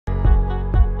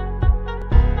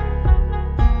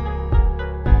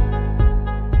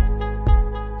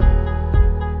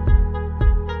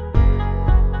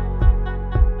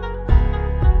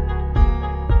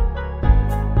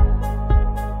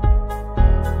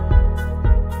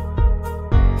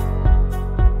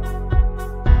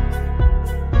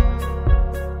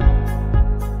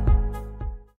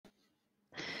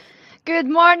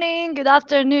morning, good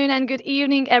afternoon, and good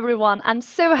evening, everyone. I'm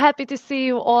so happy to see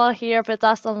you all here with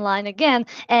us online again.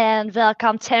 And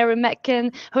welcome Terry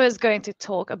Metcalf, who is going to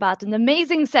talk about an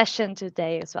amazing session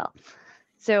today as well.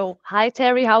 So, hi,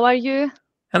 Terry, how are you?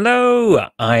 Hello,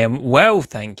 I am well,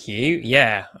 thank you.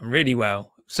 Yeah, I'm really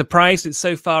well. Surprised it's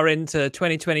so far into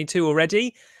 2022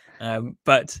 already,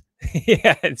 but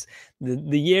yeah,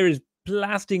 the year is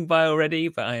blasting by already.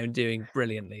 But I am doing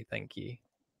brilliantly, thank you.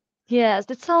 Yes,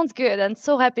 that sounds good, and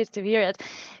so happy to hear it.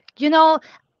 You know,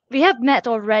 we have met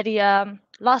already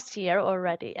last year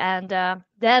already, and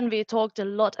then we talked a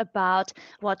lot about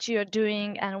what you're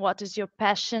doing and what is your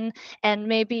passion. And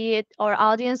maybe our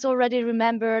audience already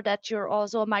remember that you're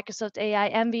also a Microsoft AI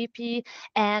MVP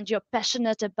and you're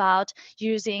passionate about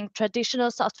using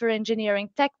traditional software engineering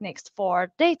techniques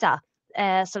for data.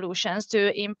 Solutions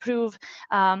to improve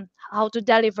how to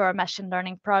deliver machine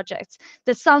learning projects.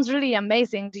 That sounds really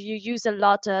amazing. Do you use a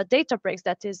lot Databricks?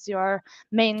 That is your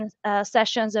main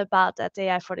sessions about at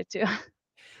AI42.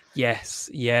 Yes,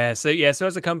 yeah. So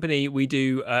as a company, we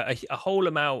do a whole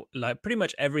amount. Like pretty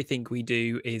much everything we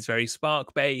do is very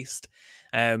Spark based,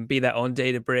 be that on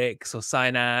Databricks or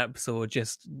Synapse or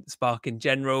just Spark in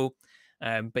general.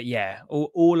 But yeah,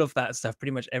 all of that stuff,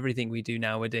 pretty much everything we do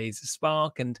nowadays is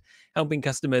Spark, and helping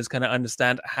customers kind of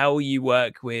understand how you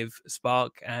work with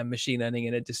Spark and machine learning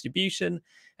in a distribution,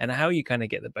 and how you kind of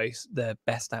get the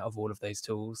best out of all of those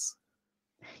tools.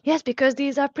 Yes, because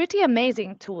these are pretty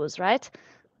amazing tools, right?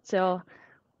 So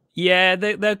Yeah,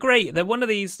 they're great. They're one of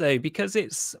these though because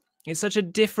it's such a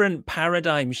different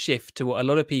paradigm shift to what a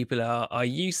lot of people are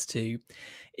used to.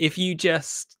 If you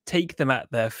just take them at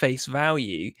their face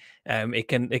value, it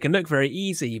can look very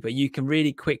easy, but you can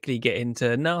really quickly get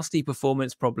into nasty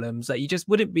performance problems that you just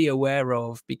wouldn't be aware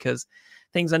of because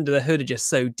things under the hood are just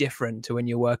so different to when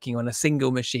you're working on a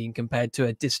single machine compared to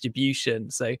a distribution.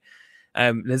 So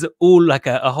there's all like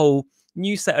a whole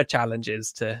new set of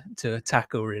challenges to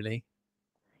tackle, really.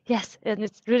 yes, and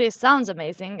it really sounds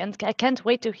amazing, and I can't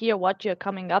wait to hear what you're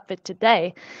coming up with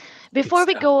today. Good Before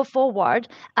we stuff. go forward,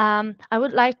 I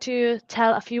would like to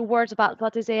tell a few words about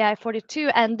what is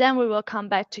AI42, and then we will come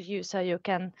back to you so you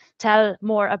can tell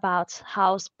more about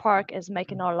how Spark is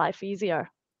making our life easier.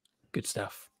 Good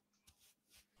stuff.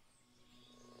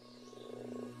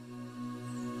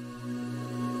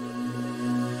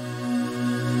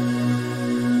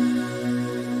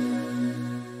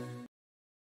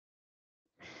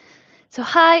 So,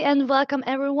 hi and welcome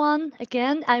everyone.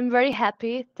 Again, I'm very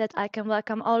happy that I can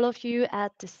welcome all of you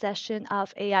at this session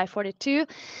of AI42.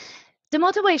 The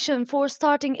motivation for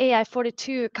starting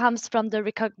AI42 comes from the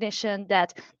recognition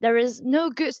that there is no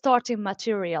good starting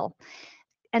material.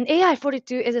 And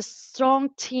AI42 is a strong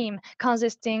team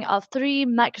consisting of 3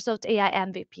 Microsoft AI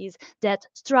MVPs that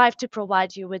strive to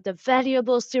provide you with a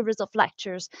valuable series of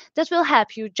lectures that will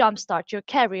help you jumpstart your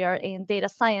career in data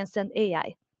science and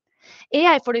AI.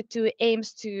 AI42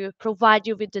 aims to provide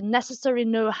you with the necessary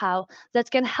know how that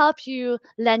can help you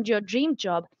land your dream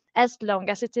job as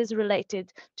long as it is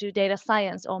related to data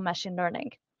science or machine learning.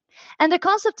 And the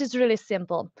concept is really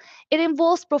simple. It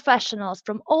involves professionals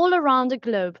from all around the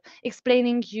globe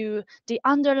explaining you the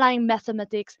underlying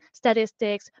mathematics,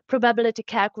 statistics, probability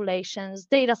calculations,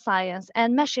 data science,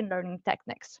 and machine learning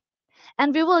techniques,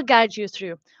 and we will guide you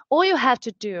through. All you have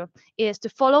to do is to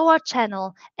follow our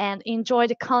channel and enjoy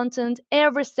the content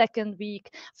every second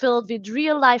week filled with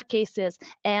real life cases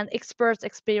and experts'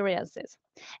 experiences.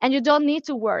 And you don't need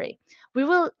to worry. We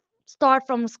will start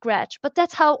from scratch, but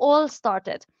that's how all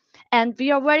started. And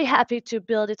we are very happy to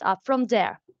build it up from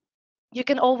there. You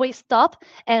can always stop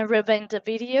and rewind the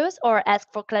videos or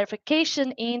ask for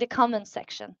clarification in the comment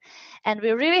section. And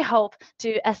we really hope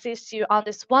to assist you on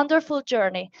this wonderful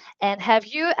journey and have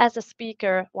you as a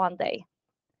speaker one day.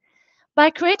 By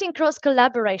creating cross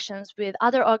collaborations with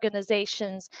other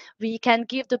organizations, we can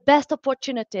give the best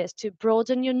opportunities to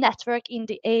broaden your network in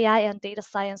the AI and data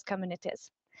science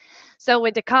communities. So,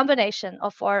 with the combination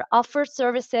of our offered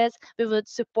services, we would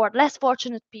support less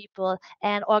fortunate people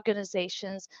and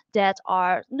organizations that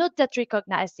are not that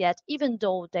recognized yet, even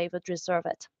though they would deserve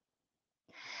it.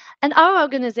 And our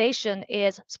organization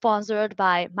is sponsored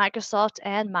by Microsoft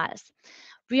and Miles.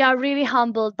 We are really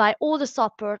humbled by all the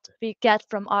support we get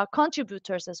from our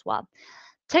contributors as well.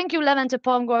 Thank you, Levante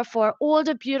Pongor, for all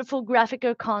the beautiful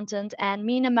graphical content, and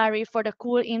Mina Mari for the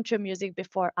cool intro music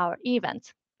before our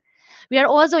event. We are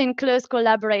also in close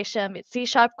collaboration with C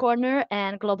Sharp Corner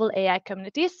and Global AI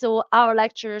Community, so our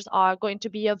lectures are going to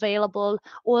be available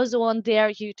also on their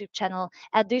YouTube channel,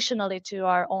 additionally to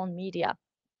our own media.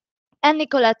 And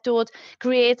Nicolette Todd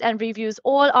creates and reviews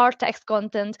all our text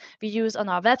content we use on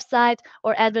our website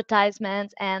or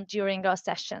advertisements and during our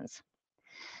sessions.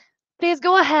 Please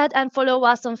go ahead and follow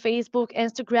us on Facebook,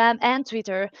 Instagram, and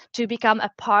Twitter to become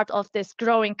a part of this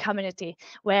growing community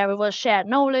where we will share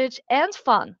knowledge and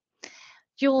fun.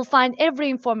 You will find every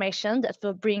information that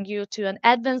will bring you to an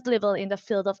advanced level in the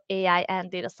field of AI and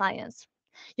data science.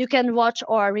 You can watch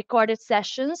our recorded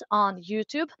sessions on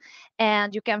YouTube,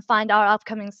 and you can find our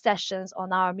upcoming sessions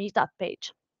on our meetup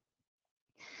page.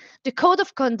 The Code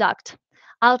of Conduct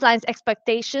outlines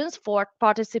expectations for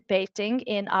participating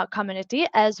in our community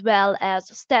as well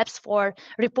as steps for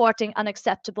reporting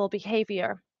unacceptable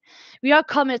behavior. We are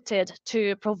committed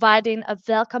to providing a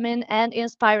welcoming and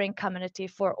inspiring community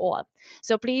for all.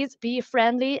 So please be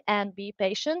friendly and be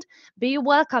patient, be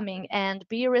welcoming and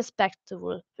be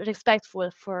respectful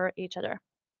for each other.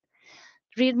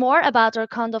 Read more about our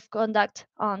code of conduct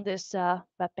on this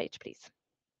webpage, please.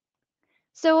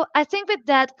 So I think with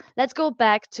that, let's go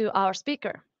back to our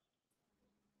speaker.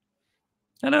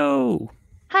 Hello.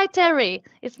 Hi, Terry.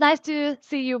 It's nice to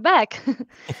see you back.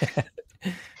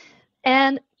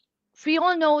 And we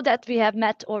all know that we have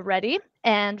met already,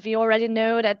 and we already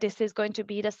know that this is going to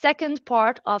be the second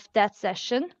part of that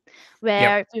session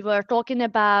where we were talking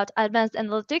about advanced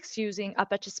analytics using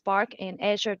Apache Spark in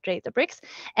Azure Databricks.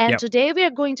 And today we are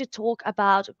going to talk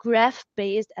about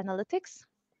graph-based analytics.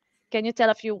 Can you tell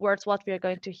a few words what we are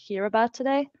going to hear about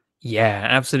today? Yeah,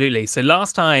 absolutely. So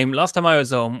last time I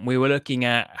was on, we were looking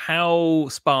at how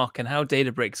Spark and how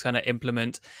Databricks kind of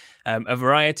implement a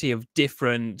variety of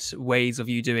different ways of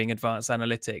you doing advanced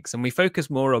analytics, and we focus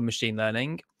more on machine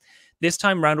learning. This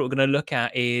time around, what we're going to look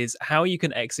at is how you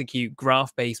can execute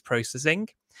graph-based processing.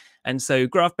 And so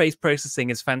graph-based processing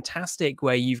is fantastic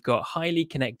where you've got highly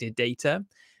connected data.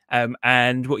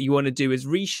 And what you want to do is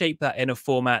reshape that in a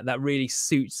format that really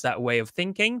suits that way of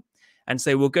thinking. And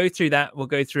so we'll go through that. We'll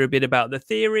go through a bit about the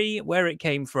theory, where it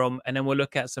came from, and then we'll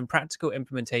look at some practical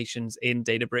implementations in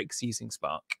Databricks using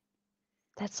Spark.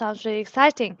 That sounds really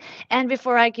exciting. And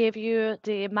before I give you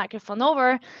the microphone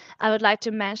over, I would like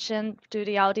to mention to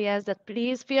the audience that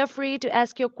please feel free to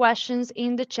ask your questions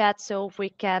in the chat so we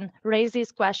can raise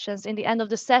these questions in the end of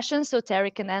the session so Terry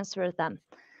can answer them.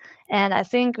 And I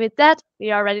think with that,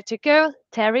 we are ready to go.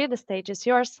 Terry, the stage is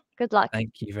yours. Good luck.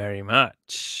 Thank you very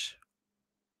much.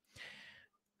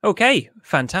 Okay,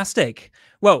 fantastic.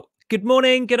 Well, good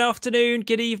morning, good afternoon,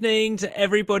 good evening to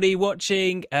everybody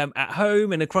watching at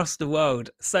home and across the world.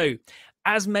 So,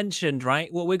 as mentioned,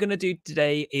 right, what we're going to do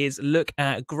today is look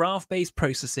at graph-based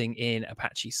processing in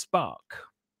Apache Spark.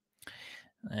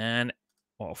 And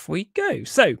off we go.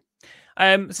 So,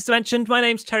 as I mentioned, my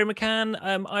name's Terry McCann.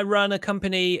 I run a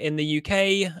company in the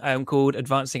UK called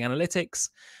Advancing Analytics,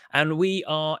 and we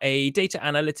are a data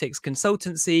analytics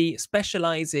consultancy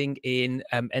specializing in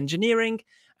engineering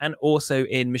and also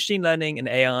in machine learning and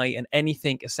AI and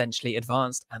anything essentially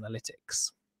advanced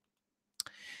analytics.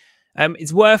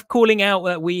 It's worth calling out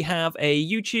that we have a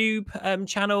YouTube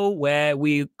channel where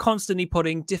we're constantly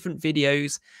putting different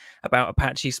videos about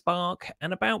Apache Spark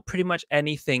and about pretty much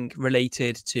anything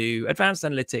related to advanced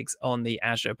analytics on the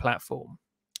Azure platform.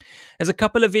 There's a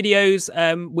couple of videos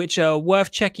which are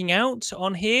worth checking out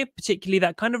on here, particularly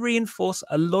that kind of reinforce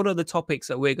a lot of the topics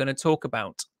that we're going to talk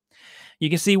about. You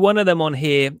can see one of them on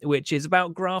here, which is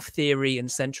about graph theory and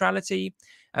centrality.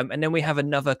 And then we have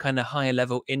another kind of higher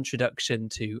level introduction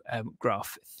to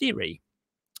graph theory.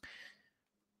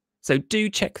 So do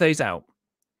check those out.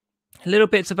 A little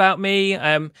bits about me.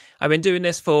 I've been doing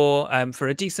this for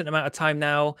a decent amount of time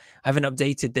now. I haven't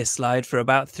updated this slide for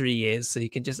about 3 years, so you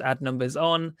can just add numbers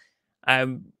on.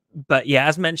 But yeah,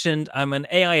 as mentioned, I'm an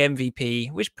AI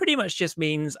MVP, which pretty much just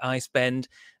means I spend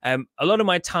a lot of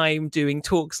my time doing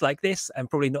talks like this, and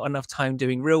probably not enough time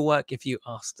doing real work if you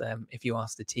asked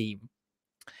the team.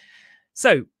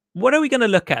 So what are we going to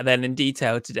look at then in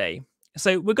detail today?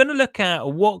 So we're going to look at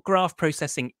what graph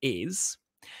processing is.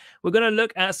 We're going to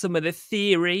look at some of the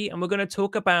theory, and we're going to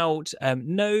talk about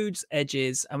nodes,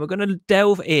 edges, and we're going to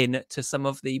delve in to some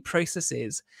of the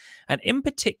processes, and in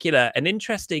particular, an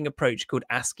interesting approach called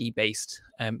ASCII-based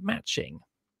matching.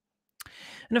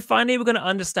 And then finally, we're going to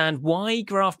understand why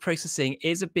graph processing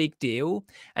is a big deal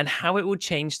and how it will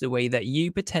change the way that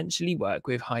you potentially work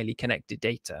with highly connected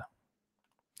data.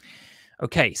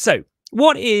 Okay, so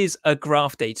what is a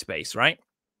graph database, right?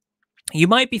 You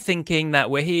might be thinking that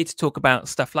we're here to talk about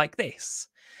stuff like this,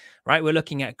 right? We're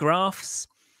looking at graphs,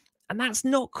 and that's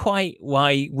not quite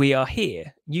why we are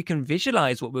here. You can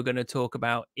visualize what we're going to talk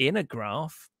about in a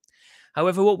graph.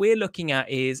 However, what we're looking at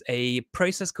is a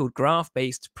process called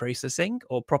graph-based processing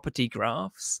or property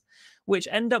graphs, which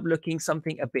end up looking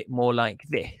something a bit more like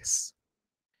this.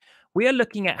 We are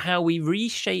looking at how we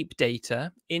reshape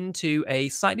data into a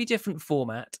slightly different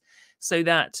format so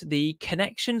that the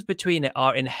connections between it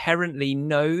are inherently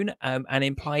known and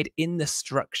implied in the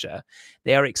structure.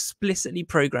 They are explicitly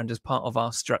programmed as part of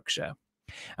our structure.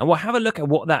 And we'll have a look at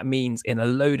what that means in a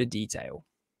load of detail.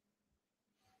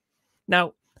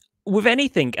 Now, with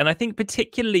anything, and I think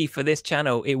particularly for this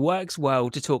channel, it works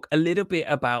well to talk a little bit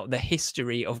about the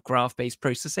history of graph-based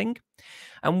processing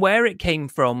and where it came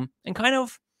from and kind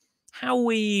of how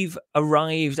we've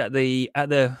arrived at the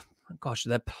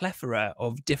plethora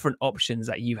of different options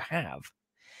that you have.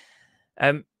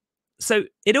 So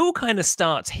it all kind of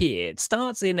starts here. It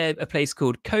starts in a place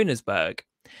called Königsberg.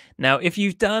 Now, if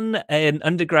you've done an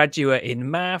undergraduate in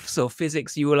maths or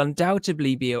physics, you will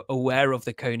undoubtedly be aware of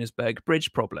the Königsberg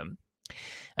bridge problem.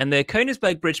 And the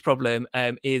Königsberg bridge problem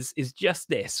is just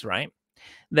this, right?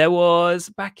 There was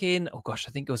back in, I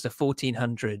think it was the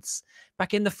 1400s.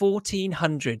 Back in the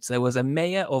 1400s, there was a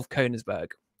mayor of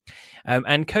Königsberg.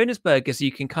 And Königsberg, as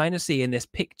you can kind of see in this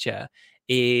picture,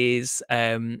 is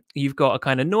you've got a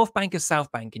kind of north bank and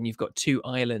south bank, and you've got two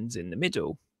islands in the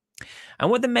middle. And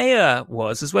what the mayor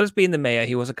was, as well as being the mayor,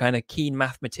 he was a kind of keen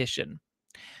mathematician.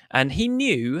 And he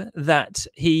knew that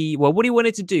what he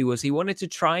wanted to do was he wanted to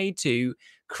try to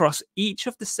cross each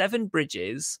of the 7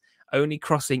 bridges, only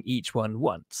crossing each one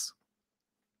once.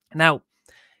 Now,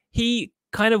 he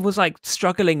kind of was like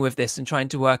struggling with this and trying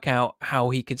to work out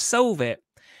how he could solve it.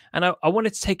 And I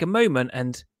wanted to take a moment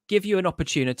and give you an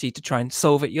opportunity to try and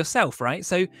solve it yourself, right?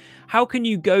 So how can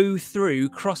you go through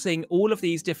crossing all of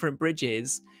these different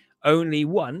bridges only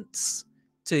once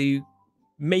to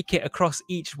make it across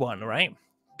each one, right?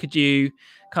 Could you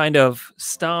kind of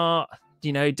start,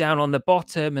 down on the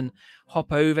bottom and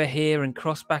hop over here and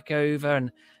cross back over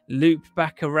and loop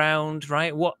back around,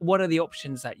 right? What are the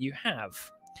options that you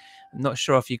have? I'm not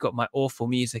sure if you've got my awful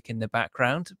music in the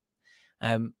background.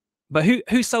 But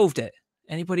who solved it?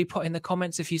 Anybody put in the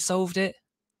comments if you solved it?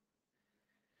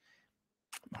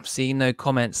 I'm seeing no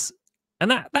comments.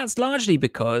 And that's largely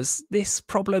because this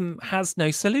problem has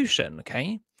no solution,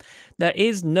 okay? There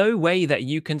is no way that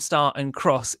you can start and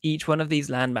cross each one of these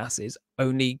land masses,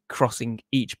 only crossing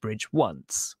each bridge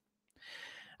once.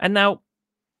 And now,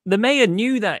 the mayor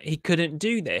knew that he couldn't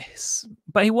do this,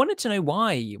 but he wanted to know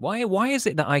why. Why is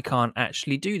it that I can't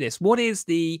actually do this? What is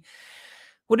the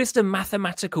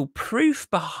mathematical proof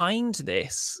behind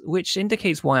this, which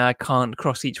indicates why I can't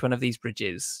cross each one of these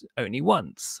bridges only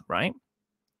once, right?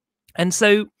 And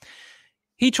so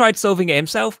he tried solving it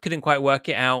himself, couldn't quite work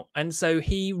it out. And so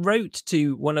he wrote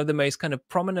to one of the most kind of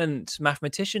prominent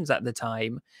mathematicians at the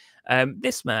time,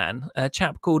 this man, a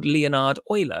chap called Leonhard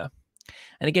Euler.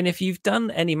 And again, if you've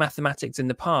done any mathematics in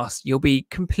the past, you'll be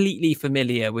completely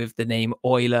familiar with the name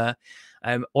Euler.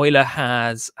 Euler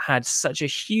has had such a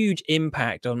huge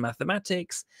impact on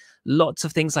mathematics. Lots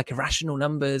of things like irrational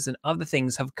numbers and other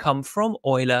things have come from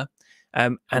Euler,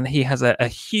 and he has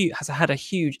had a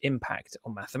huge impact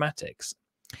on mathematics.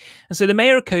 And so the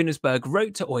mayor of Königsberg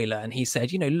wrote to Euler and he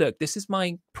said, look, this is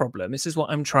my problem. This is what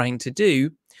I'm trying to do,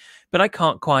 but I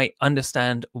can't quite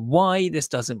understand why this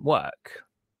doesn't work.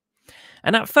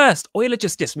 And at first, Euler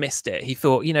just dismissed it. He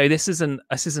thought, this isn't,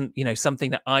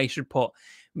 something that I should put,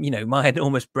 my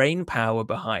enormous brain power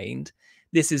behind.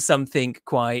 This is something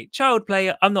quite child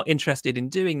play. I'm not interested in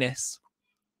doing this.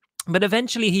 But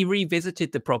eventually he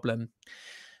revisited the problem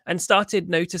and started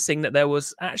noticing that there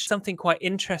was actually something quite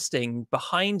interesting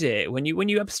behind it when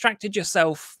you abstracted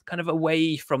yourself kind of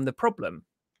away from the problem.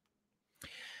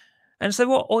 And so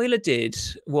what Euler did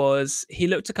was he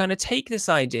looked to kind of take this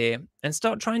idea and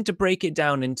start trying to break it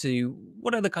down into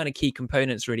what are the kind of key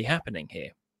components really happening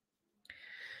here.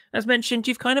 As mentioned,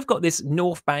 you've kind of got this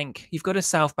north bank, you've got a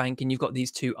south bank, and you've got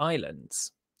these two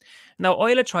islands. Now,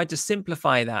 Euler tried to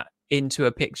simplify that into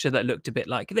a picture that looked a bit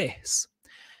like this.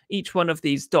 Each one of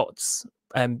these dots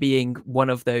being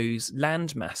one of those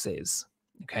land masses,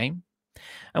 okay?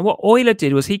 And what Euler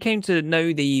did was he came to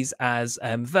know these as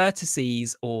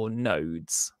vertices or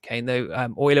nodes. Okay,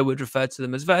 Euler would refer to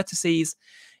them as vertices.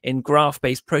 In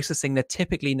graph-based processing, they're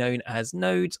typically known as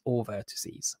nodes or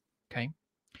vertices. Okay,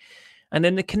 and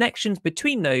then the connections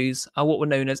between those are what were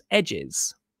known as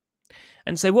edges.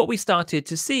 And so what we started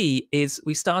to see is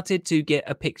we started to get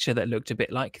a picture that looked a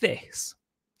bit like this.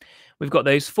 We've got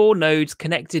those 4 nodes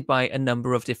connected by a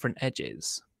number of different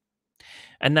edges.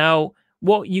 And now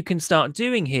what you can start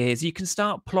doing here is you can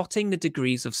start plotting the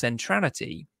degrees of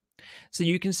centrality. So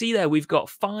you can see there we've got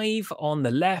 5 on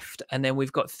the left and then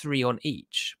we've got 3 on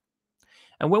each.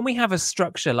 And when we have a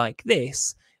structure like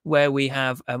this, where we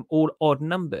have all odd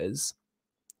numbers,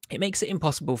 it makes it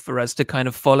impossible for us to kind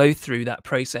of follow through that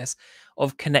process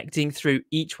of connecting through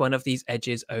each one of these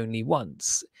edges only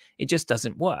once. It just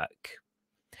doesn't work.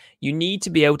 You need to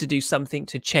be able to do something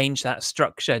to change that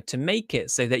structure to make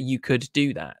it so that you could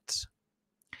do that.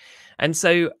 And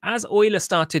so, as Euler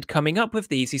started coming up with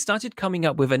these, he started coming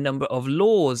up with a number of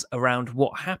laws around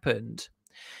what happened.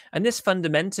 And this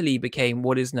fundamentally became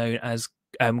what is known as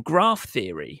graph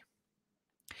theory.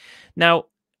 Now,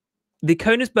 the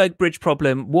Königsberg Bridge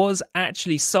problem was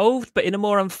actually solved, but in a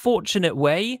more unfortunate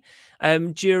way.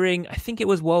 During, I think it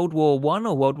was World War I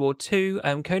or World War II,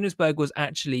 Königsberg was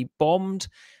actually bombed,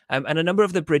 and a number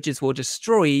of the bridges were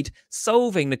destroyed,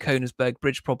 solving the Königsberg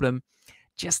Bridge problem,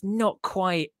 just not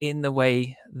quite in the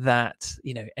way that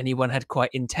anyone had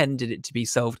quite intended it to be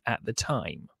solved at the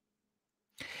time.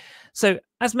 So,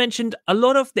 as mentioned, a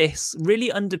lot of this really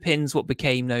underpins what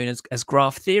became known as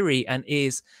graph theory and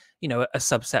is, a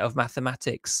subset of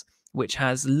mathematics, which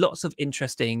has lots of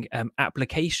interesting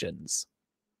applications.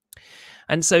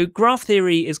 And so graph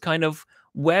theory is kind of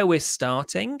where we're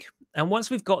starting. And once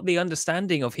we've got the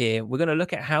understanding of here, we're going to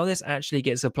look at how this actually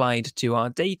gets applied to our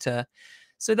data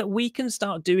so that we can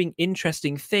start doing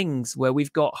interesting things where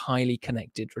we've got highly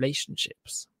connected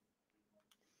relationships.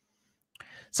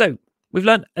 So we've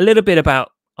learned a little bit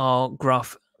about our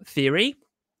graph theory.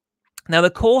 Now,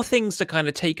 the core things to kind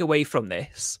of take away from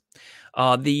this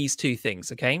are these two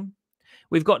things, okay?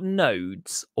 We've got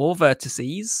nodes or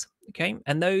vertices, okay?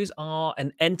 And those are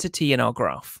an entity in our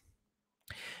graph.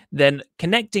 Then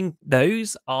connecting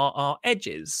those are our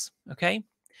edges, okay?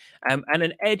 And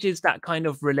an edge is that kind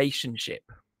of relationship.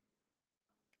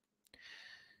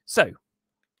 So,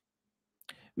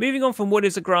 moving on from what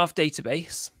is a graph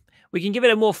database, we can give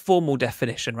it a more formal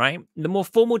definition, right? The more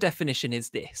formal definition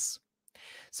is this.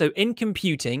 So in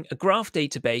computing, a graph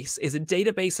database is a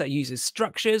database that uses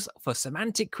structures for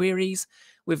semantic queries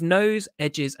with nodes,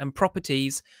 edges, and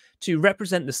properties to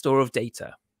represent the store of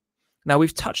data. Now,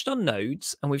 we've touched on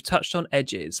nodes and we've touched on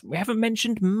edges. We haven't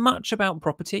mentioned much about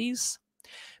properties,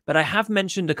 but I have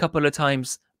mentioned a couple of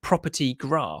times property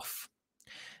graph.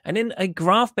 And in a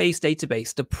graph-based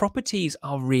database, the properties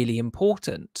are really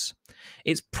important.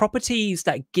 It's properties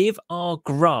that give our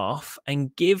graph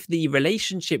and give the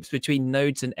relationships between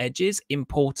nodes and edges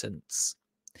importance.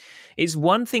 It's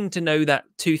one thing to know that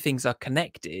two things are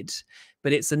connected,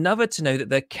 but it's another to know that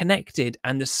they're connected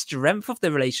and the strength of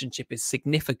the relationship is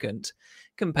significant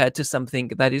compared to something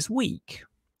that is weak.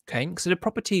 Okay, so the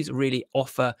properties really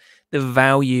offer the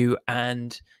value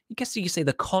and I guess you could say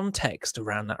the context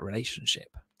around that relationship.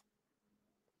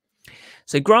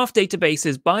 So graph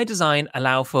databases by design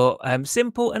allow for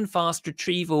simple and fast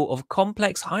retrieval of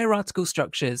complex hierarchical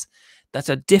structures that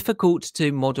are difficult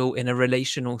to model in a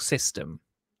relational system.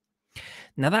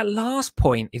 Now that last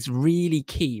point is really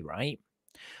key, right?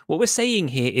 What we're saying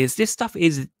here is this stuff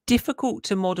is difficult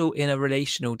to model in a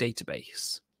relational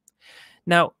database.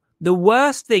 Now, the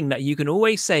worst thing that you can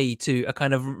always say to a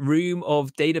kind of room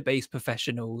of database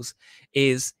professionals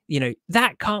is,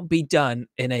 that can't be done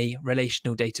in a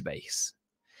relational database.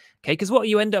 Okay, because what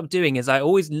you end up doing is I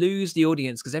always lose the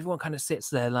audience because everyone kind of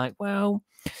sits there like, well,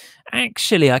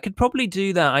 actually, I could probably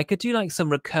do that. I could do like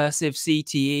some recursive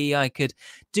CTE. I could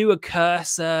do a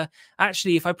cursor.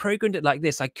 Actually, if I programmed it like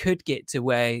this, I could get to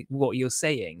what you're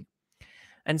saying.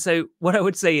 And so what I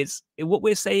would say is what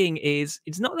we're saying is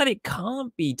it's not that it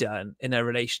can't be done in a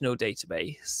relational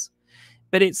database,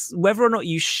 but it's whether or not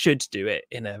you should do it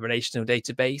in a relational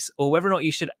database or whether or not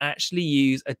you should actually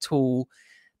use a tool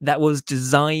that was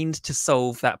designed to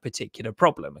solve that particular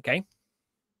problem, okay?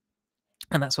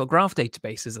 And that's what graph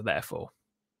databases are there for.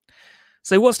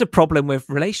 So what's the problem with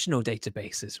relational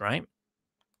databases, right?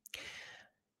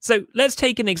 So let's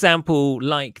take an example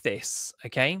like this,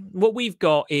 okay? What we've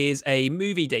got is a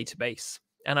movie database,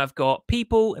 and I've got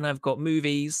people and I've got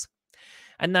movies.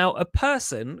 And now a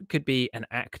person could be an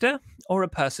actor or a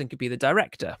person could be the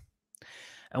director.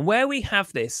 And where we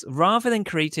have this, rather than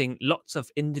creating lots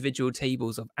of individual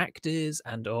tables of actors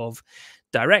and of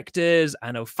directors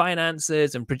and of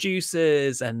financiers and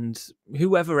producers and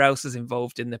whoever else is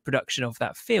involved in the production of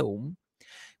that film,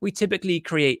 we typically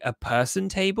create a person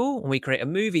table and we create a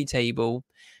movie table.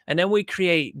 And then we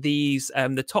create these,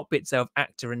 the top bits of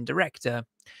actor and director,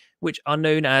 which are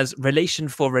known as relation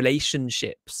for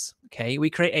relationships. Okay, we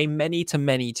create a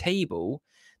many-to-many table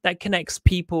that connects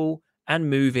people and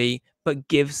movie, but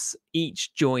gives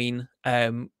each join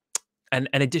an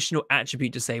additional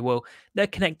attribute to say, well, they're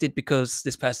connected because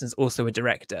this person's also a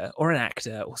director or an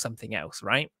actor or something else,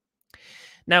 right?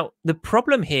 Now, the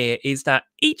problem here is that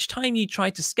each time you try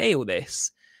to scale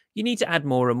this, you need to add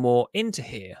more and more into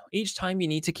here. Each time you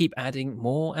need to keep adding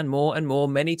more and more and more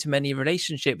many-to-many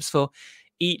relationships for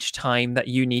each time that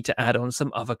you need to add on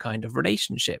some other kind of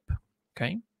relationship.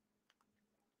 Okay.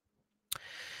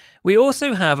 We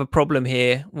also have a problem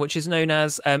here, which is known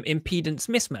as impedance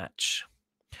mismatch,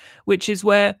 which is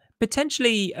where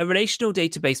potentially a relational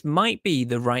database might be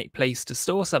the right place to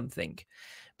store something,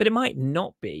 but it might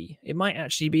not be. It might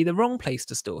actually be the wrong place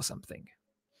to store something.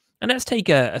 And let's take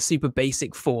a super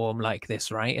basic form like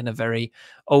this, right? In a very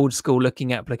old school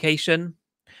looking application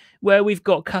where we've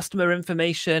got customer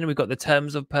information, we've got the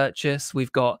terms of purchase,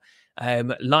 we've got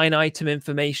line item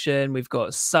information, we've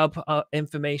got sub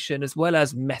information, as well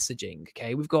as messaging.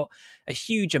 Okay, we've got a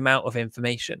huge amount of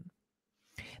information.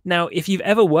 Now, if you've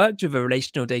ever worked with a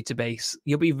relational database,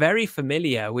 you'll be very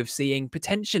familiar with seeing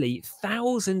potentially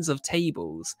thousands of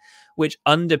tables which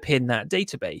underpin that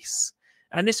database.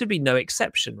 And this would be no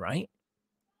exception, right?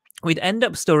 We'd end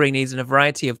up storing these in a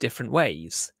variety of different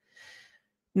ways.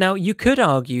 Now, you could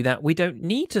argue that we don't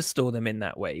need to store them in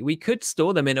that way. We could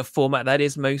store them in a format that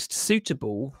is most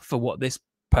suitable for what this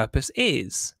purpose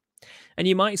is. And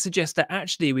you might suggest that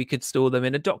actually we could store them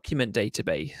in a document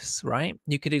database, right?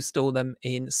 You could store them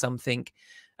in something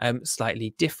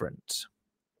slightly different.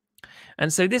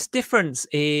 And so this difference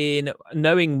in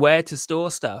knowing where to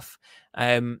store stuff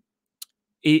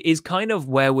is kind of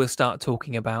where we'll start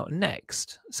talking about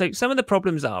next. So some of the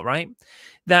problems are, right,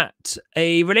 that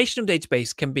a relational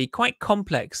database can be quite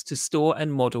complex to store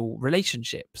and model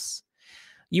relationships.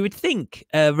 You would think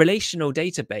a relational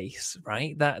database,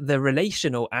 right, that the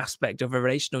relational aspect of a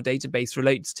relational database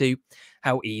relates to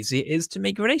how easy it is to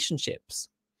make relationships.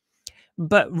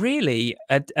 But really,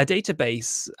 a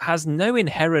database has no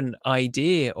inherent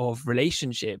idea of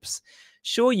relationships.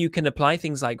 Sure, you can apply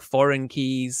things like foreign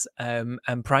keys and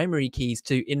primary keys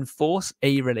to enforce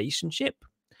a relationship,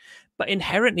 but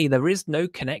inherently, there is no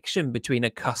connection between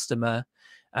a customer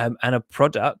and a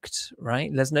product, right?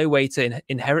 There's no way to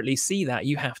inherently see that.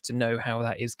 You have to know how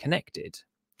that is connected.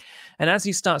 And as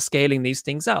you start scaling these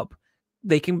things up,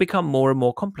 they can become more and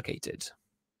more complicated.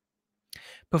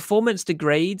 Performance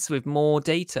degrades with more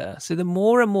data. So the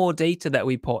more and more data that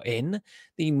we put in,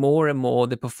 the more and more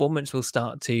the performance will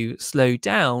start to slow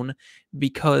down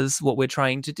because what we're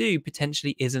trying to do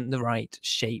potentially isn't the right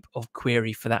shape of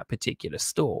query for that particular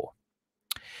store.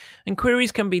 And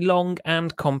queries can be long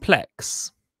and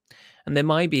complex. And there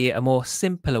might be a more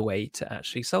simpler way to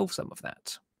actually solve some of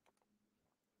that.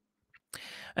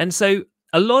 And so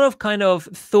a lot of kind of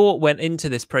thought went into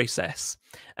this process.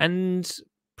 And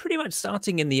pretty much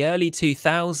starting in the early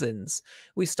 2000s,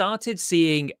 we started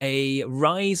seeing a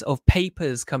rise of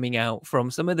papers coming out from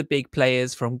some of the big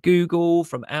players, from Google,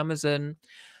 from Amazon,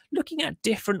 looking at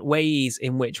different ways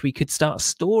in which we could start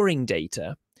storing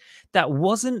data that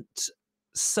wasn't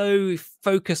so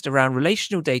focused around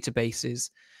relational databases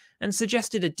and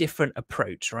suggested a different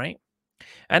approach, right?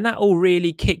 And that all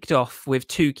really kicked off with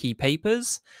two key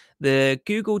papers, the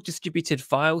Google Distributed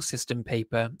File System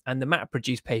paper and the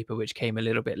MapReduce paper, which came a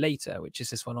little bit later, which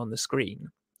is this one on the screen.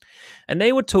 And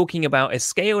they were talking about a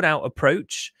scaled out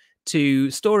approach to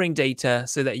storing data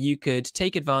so that you could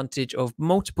take advantage of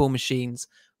multiple machines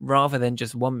rather than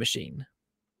just one machine.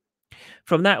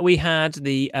 From that, we had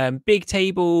the Big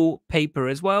Table paper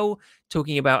as well,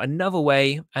 talking about another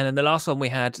way. And then the last one we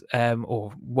had,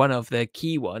 or one of the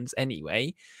key ones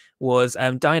anyway, was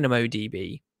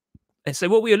DynamoDB. And so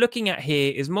what we are looking at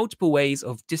here is multiple ways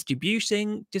of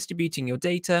distributing your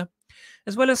data,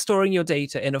 as well as storing your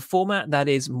data in a format that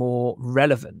is more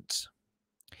relevant.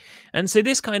 And so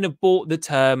this kind of brought the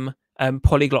term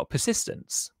polyglot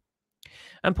persistence.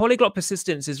 And polyglot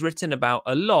persistence is written about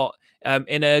a lot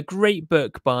in a great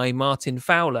book by Martin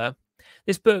Fowler.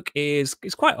 This book is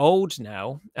quite old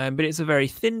now, but it's a very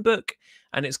thin book,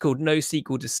 and it's called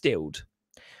NoSQL Distilled.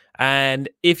 And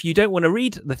if you don't want to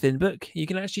read the thin book, you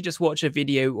can actually just watch a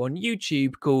video on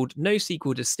YouTube called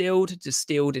NoSQL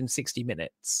Distilled in 60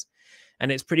 minutes.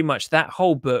 And it's pretty much that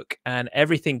whole book and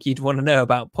everything you'd want to know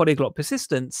about polyglot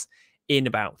persistence in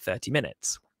about 30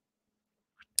 minutes.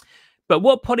 But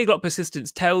what polyglot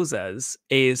persistence tells us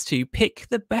is to pick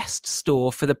the best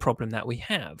store for the problem that we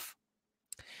have.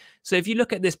 So if you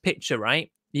look at this picture, right,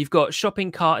 you've got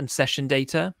shopping cart and session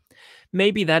data.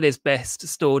 Maybe that is best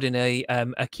stored in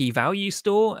a key value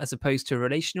store as opposed to a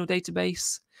relational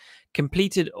database.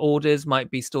 Completed orders might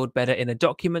be stored better in a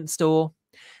document store.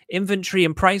 Inventory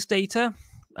and price data,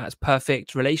 that's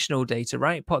perfect relational data,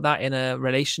 right? Put that in a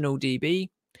relational DB.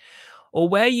 Or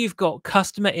where you've got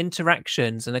customer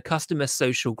interactions and a customer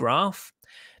social graph,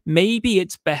 maybe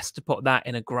it's best to put that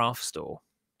in a graph store.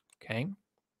 Okay.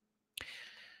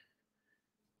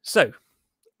 So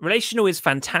Relational is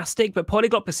fantastic, but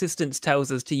polyglot persistence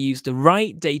tells us to use the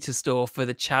right data store for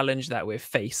the challenge that we're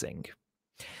facing.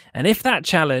 And if that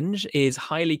challenge is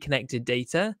highly connected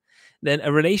data, then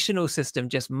a relational system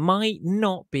just might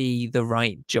not be the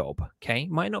right job, okay?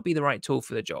 Might not be the right tool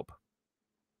for the job.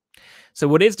 So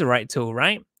what is the right tool,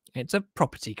 right? It's a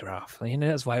property graph.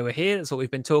 That's why we're here. That's what we've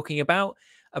been talking about.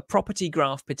 A property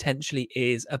graph potentially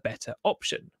is a better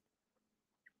option.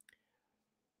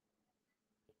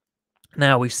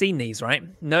 Now, we've seen these, right?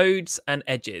 Nodes and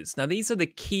edges. Now, these are the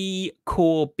key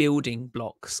core building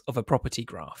blocks of a property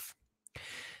graph.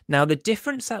 Now, the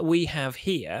difference that we have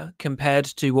here compared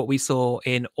to what we saw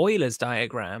in Euler's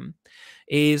diagram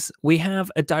is we have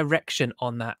a direction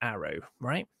on that arrow,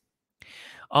 right?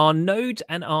 Our node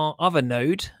and our other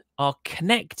node are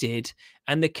connected,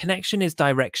 and the connection is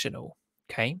directional,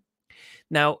 okay?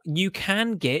 Now, you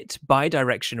can get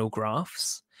bidirectional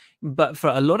graphs, but for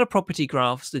a lot of property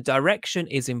graphs, the direction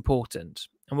is important.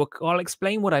 And I'll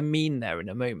explain what I mean there in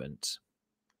a moment.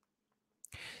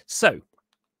 So,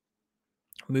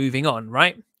 moving on,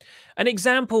 right? An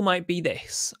example might be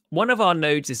this. One of our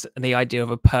nodes is the idea of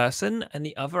a person, and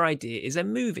the other idea is a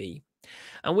movie.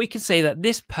 And we can say that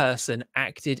this person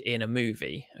acted in a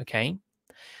movie, okay?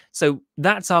 So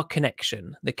that's our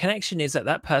connection. The connection is that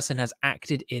that person has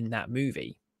acted in that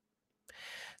movie.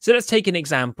 So let's take an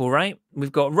example, right?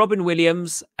 We've got Robin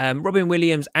Williams. Robin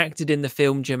Williams acted in the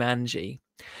film Jumanji.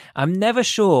 I'm never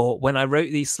sure when I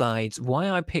wrote these slides why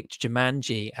I picked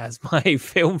Jumanji as my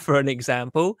film for an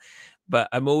example, but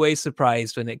I'm always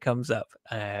surprised when it comes up.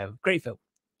 Great film.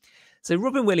 So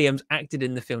Robin Williams acted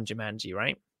in the film Jumanji,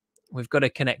 right? We've got a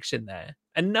connection there.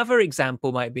 Another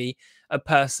example might be a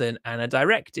person and a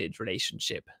directed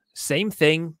relationship. Same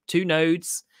thing, two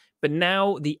nodes, but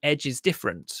now the edge is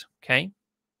different, okay?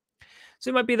 So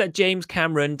it might be that James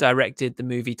Cameron directed the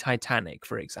movie Titanic,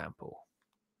 for example.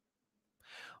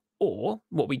 Or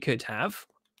what we could have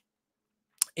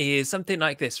is something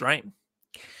like this, right?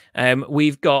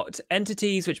 We've got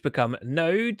entities which become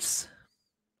nodes,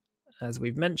 as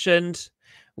we've mentioned.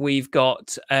 We've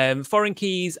got foreign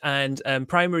keys and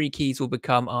primary keys will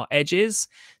become our edges.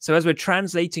 So as we're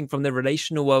translating from the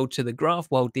relational world to the graph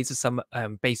world, these are some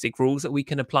basic rules that we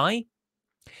can apply.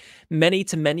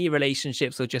 Many-to-many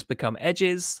relationships will just become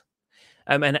edges.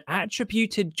 And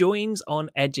attributed joins on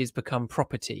edges become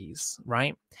properties,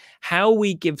 right? How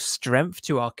we give strength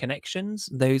to our connections,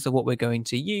 those are what we're going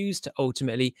to use to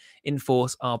ultimately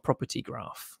enforce our property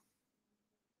graph.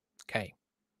 Okay.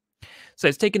 So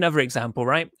let's take another example,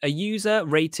 right? A user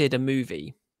rated a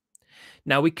movie.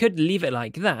 Now, we could leave it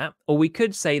like that, or we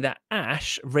could say that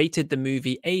Ash rated the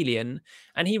movie Alien,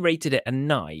 and he rated it a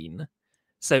 9.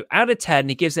 So out of 10,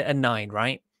 he gives it a 9,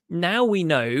 right? Now we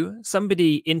know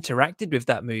somebody interacted with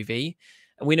that movie,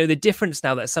 and we know the difference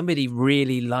now that somebody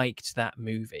really liked that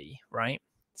movie, right?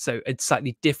 So it's a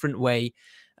slightly different way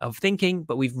of thinking,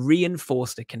 but we've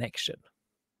reinforced a connection.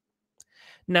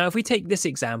 Now, if we take this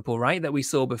example, right, that we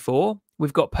saw before,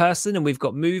 we've got person and we've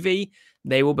got movie.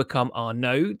 They will become our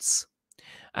nodes.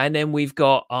 And then we've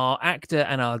got our actor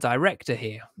and our director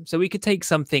here. So we could take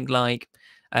something like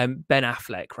Ben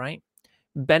Affleck, right?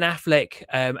 Ben Affleck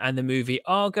and the movie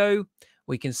Argo.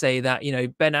 We can say that,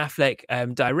 Ben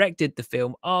Affleck directed the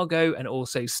film Argo and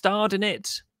also starred in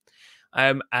it.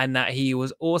 And that he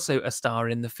was also a star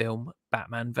in the film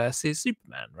Batman versus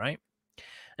Superman, right?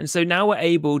 And so now we're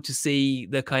able to see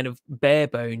the kind of bare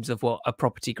bones of what a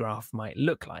property graph might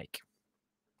look like.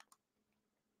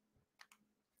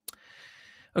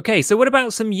 Okay, so what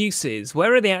about some uses?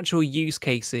 Where are the actual use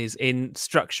cases in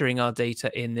structuring our data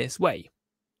in this way?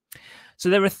 So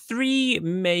there are 3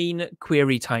 main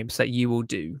query types that you will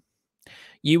do.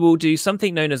 You will do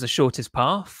something known as a shortest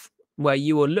path, where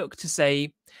you will look to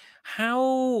say,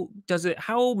 how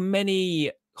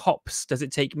many hops does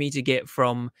it take me to get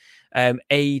from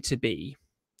A to B?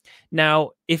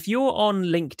 Now, if you're on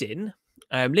LinkedIn,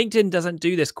 LinkedIn doesn't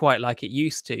do this quite like it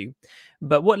used to.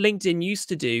 But what LinkedIn used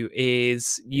to do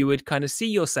is you would kind of see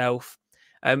yourself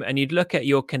and you'd look at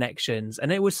your connections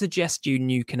and it would suggest you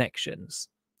new connections.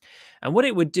 And what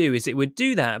it would do is it would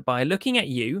do that by looking at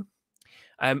you.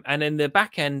 And then the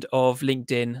back end of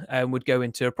LinkedIn would go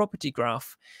into a property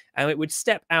graph and it would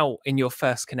step out in your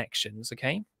first connections,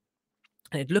 okay?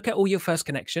 And it'd look at all your first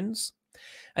connections.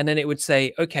 And then it would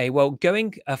say, okay, well,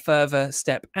 going a further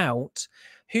step out,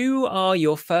 who are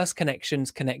your first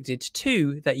connections connected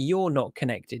to that you're not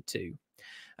connected to?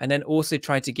 And then also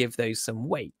try to give those some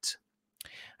weight.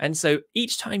 And so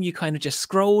each time you kind of just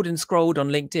scrolled and scrolled on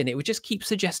LinkedIn, it would just keep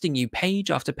suggesting you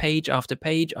page after page after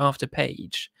page after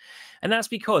page. And that's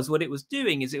because what it was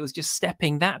doing is it was just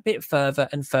stepping that bit further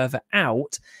and further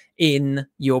out in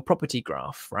your property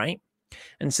graph, right?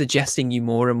 And suggesting you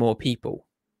more and more people.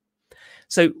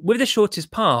 So with the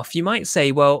shortest path, you might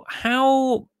say, well,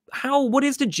 what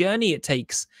is the journey it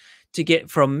takes to get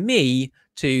from me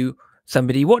to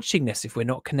somebody watching this if we're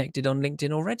not connected on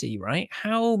LinkedIn already, right?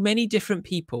 How many different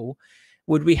people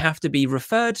would we have to be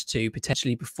referred to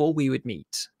potentially before we would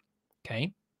meet?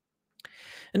 Okay.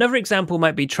 Another example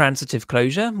might be transitive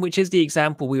closure, which is the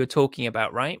example we were talking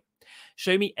about, right?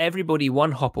 Show me everybody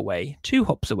one hop away, 2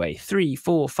 hops away, 3,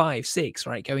 4, 5, 6,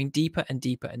 right? Going deeper and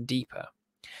deeper and deeper.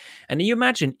 And you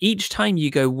imagine each time you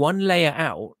go one layer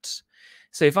out.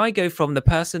 So if I go from the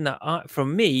person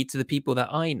from me to the people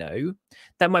that I know,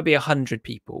 that might be 100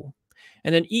 people.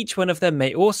 And then each one of them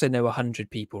may also know 100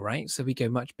 people, right? So we go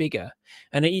much bigger.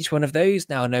 And then each one of those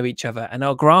now know each other. And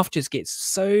our graph just gets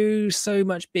so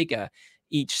much bigger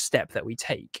each step that we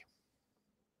take.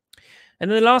 And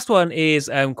then the last one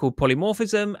is called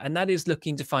polymorphism, and that is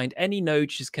looking to find any node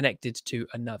which is connected to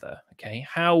another. Okay,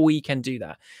 how we can do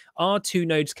that. Are 2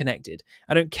 nodes connected?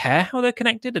 I don't care how they're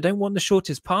connected. I don't want the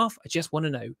shortest path. I just want to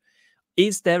know,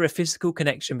 is there a physical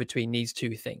connection between these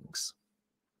 2 things?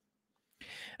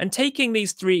 And taking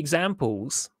these 3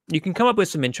 examples, you can come up with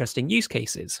some interesting use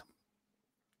cases.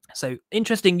 So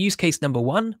interesting use case number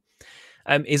 1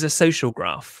 is a social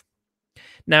graph.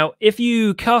 Now, if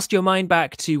you cast your mind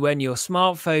back to when your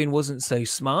smartphone wasn't so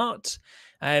smart,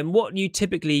 what you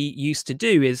typically used to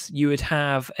do is you would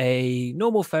have a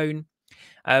normal phone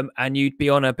and you'd be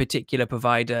on a particular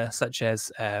provider such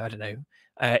as, I don't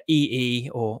know, EE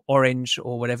or Orange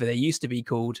or whatever they used to be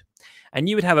called, and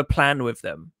you would have a plan with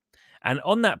them. And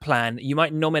on that plan, you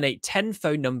might nominate 10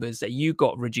 phone numbers that you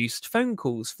got reduced phone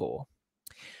calls for.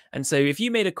 And so if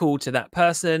you made a call to that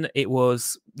person, it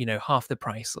was, half the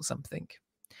price or something.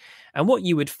 And what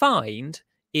you would find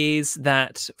is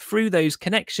that through those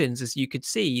connections, as you could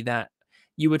see, that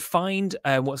you would find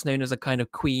what's known as a kind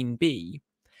of queen bee.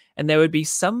 And there would be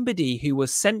somebody who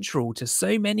was central to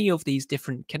so many of these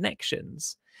different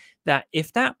connections that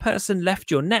if that person left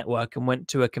your network and went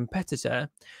to a competitor,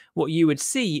 what you would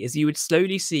see is you would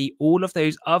slowly see all of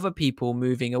those other people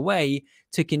moving away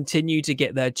to continue to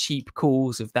get their cheap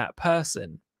calls of that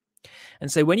person.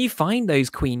 And so when you find those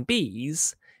queen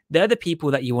bees, they're the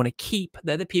people that you want to keep.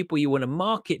 They're the people you want to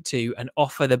market to and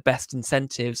offer the best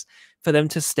incentives for them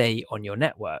to stay on your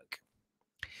network.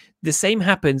 The same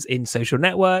happens in social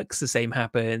networks. The same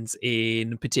happens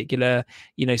in particular,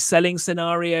 selling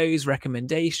scenarios,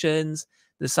 recommendations.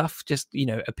 The stuff just,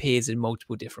 appears in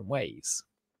multiple different ways.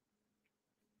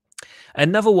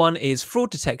 Another one is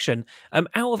fraud detection. Out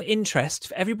of interest,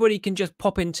 if everybody can just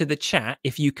pop into the chat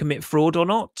if you commit fraud or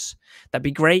not, that'd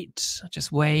be great.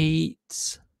 Just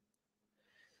wait.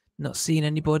 Not seeing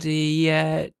anybody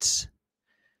yet.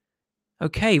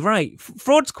 Okay, right.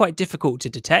 Fraud's quite difficult to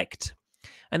detect.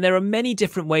 And there are many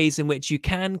different ways in which you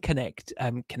can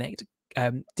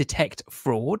detect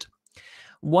fraud.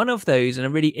 One of those, and a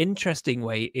really interesting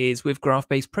way, is with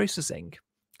graph-based processing.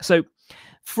 So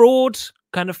fraud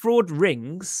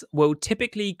rings will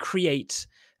typically create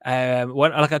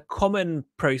like a common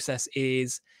process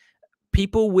is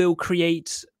people will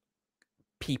create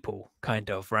people, kind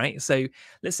of, right? So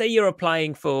let's say you're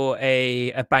applying for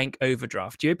a bank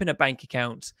overdraft. You open a bank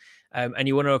account and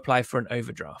you want to apply for an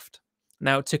overdraft.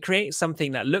 Now, to create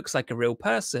something that looks like a real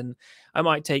person, I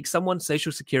might take someone's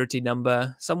social security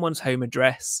number, someone's home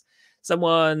address,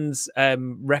 someone's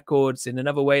records in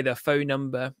another way, their phone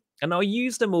number, and I'll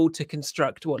use them all to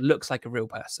construct what looks like a real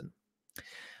person.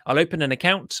 I'll open an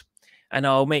account and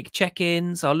I'll make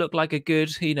check-ins. I'll look like a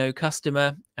good,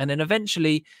 customer. And then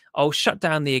eventually I'll shut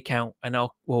down the account and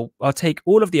I'll take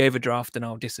all of the overdraft and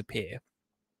I'll disappear.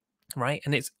 Right.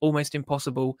 And it's almost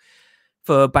impossible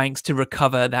for banks to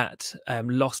recover that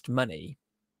lost money.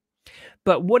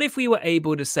 But what if we were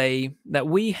able to say that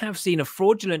we have seen a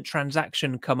fraudulent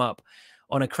transaction come up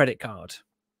on a credit card?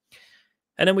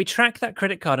 And then we track that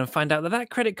credit card and find out that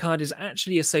that credit card is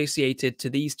actually associated to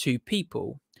these 2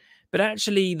 people. But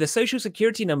actually, the social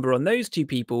security number on those 2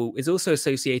 people is also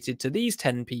associated to these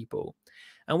 10 people.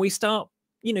 And we start,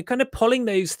 kind of pulling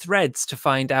those threads to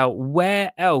find out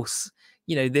where else,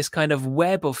 this kind of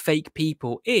web of fake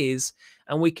people is.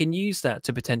 And we can use that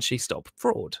to potentially stop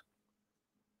fraud.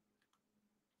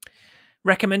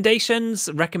 Recommendations.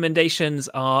 Recommendations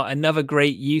are another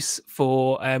great use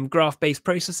for graph-based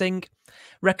processing.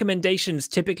 Recommendations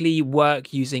typically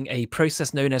work using a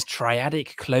process known as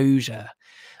triadic closure.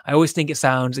 I always think it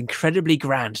sounds incredibly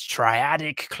grand,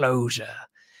 triadic closure.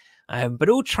 But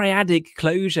all triadic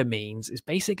closure means is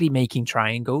basically making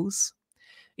triangles.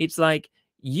 It's like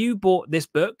you bought this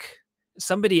book,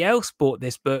 somebody else bought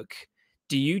this book.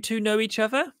 Do you 2 know each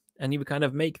other? and you would kind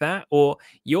of make that. Or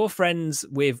you're friends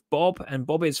with Bob and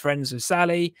Bob is friends with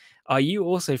Sally. Are you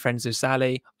also friends with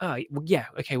Sally? Oh, well, yeah.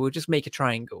 Okay, we'll just make a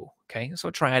triangle. Okay, that's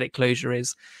what triadic closure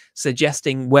is,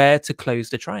 suggesting where to close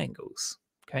the triangles.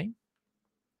 Okay.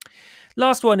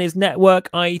 Last one is network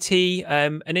IT,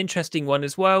 an interesting one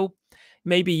as well.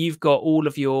 Maybe you've got all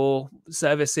of your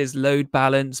services load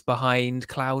balance behind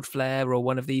Cloudflare or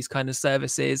one of these kind of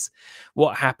services.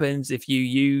 What happens if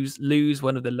you lose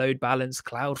one of the load balance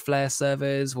Cloudflare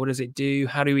servers? What does it do?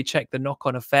 How do we check the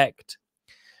knock-on effect?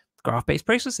 Graph-based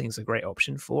processing is a great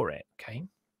option for it. Okay.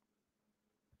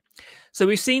 So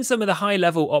we've seen some of the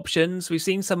high-level options. We've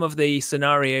seen some of the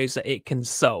scenarios that it can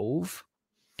solve.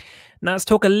 Now let's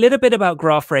talk a little bit about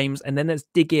graph frames, and then let's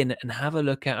dig in and have a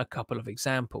look at a couple of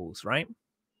examples, right?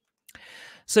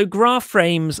 So graph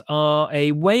frames are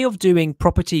a way of doing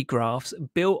property graphs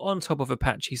built on top of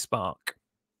Apache Spark.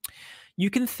 You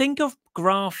can think of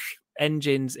graph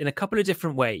engines in a couple of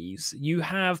different ways. You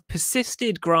have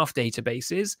persisted graph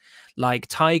databases like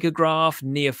TigerGraph,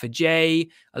 Neo4j,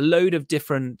 a load of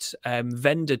different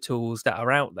vendor tools that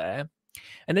are out there.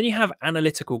 And then you have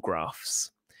analytical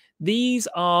graphs. These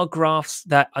are graphs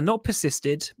that are not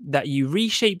persisted, that you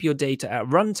reshape your data at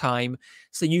runtime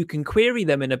so you can query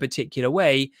them in a particular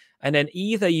way. And then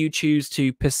either you choose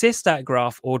to persist that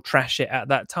graph or trash it at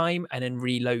that time and then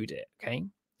reload it. Okay.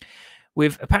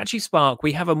 With Apache Spark,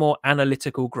 we have a more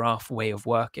analytical graph way of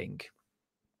working.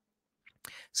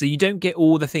 So you don't get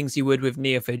all the things you would with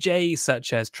Neo4j,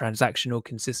 such as transactional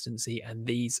consistency and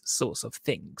these sorts of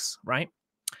things, right?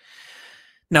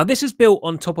 Now, this is built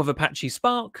on top of Apache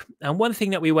Spark. And one thing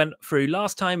that we went through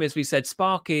last time is we said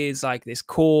Spark is like this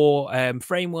core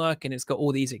framework, and it's got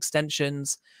all these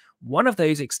extensions. One of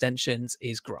those extensions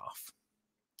is Graph.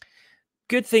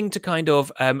 Good thing to kind of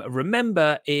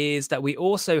remember is that we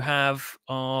also have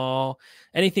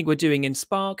anything we're doing in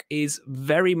Spark is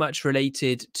very much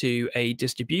related to a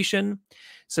distribution.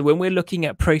 So when we're looking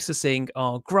at processing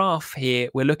our graph here,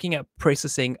 we're looking at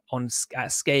processing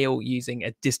at scale using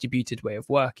a distributed way of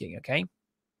working, okay?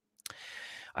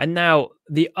 And now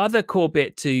the other core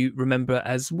bit to remember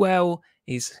as well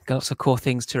is lots of core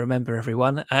things to remember,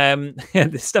 everyone.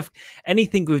 This stuff,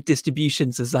 anything with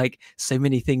distributions is like so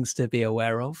many things to be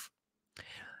aware of.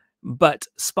 But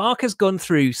Spark has gone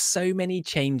through so many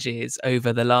changes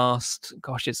over the last,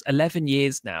 gosh, it's 11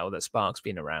 years now that Spark's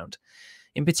been around.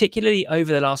 In particularly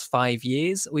over the last 5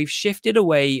 years, we've shifted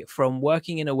away from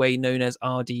working in a way known as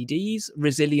RDDs,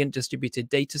 resilient distributed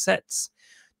data sets,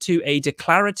 to a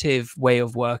declarative way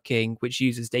of working, which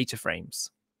uses data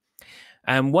frames.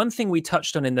 And one thing we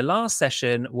touched on in the last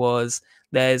session was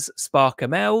there's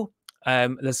SparkML,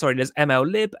 there's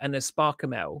MLlib and there's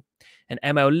SparkML. And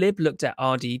MLlib looked at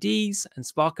RDDs and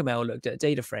SparkML looked at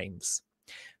data frames.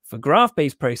 For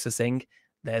graph-based processing,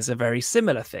 there's a very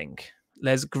similar thing.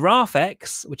 There's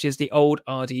GraphX, which is the old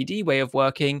RDD way of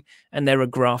working, and there are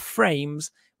graph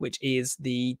frames, which is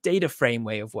the data frame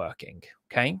way of working.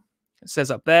 Okay, it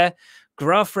says up there,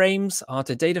 graph frames are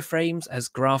to data frames as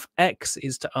GraphX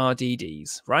is to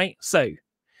RDDs, right? So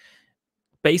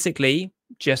basically,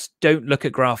 just don't look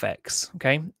at GraphX.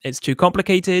 Okay, it's too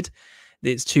complicated,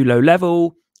 it's too low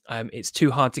level, it's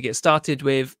too hard to get started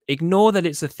with. Ignore that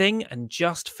it's a thing and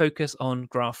just focus on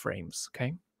graph frames.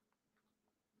 Okay.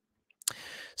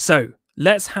 So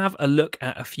let's have a look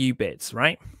at a few bits,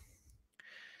 right?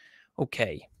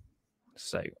 Okay,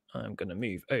 so I'm going to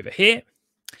move over here.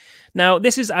 Now,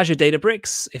 this is Azure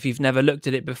Databricks. If you've never looked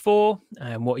at it before,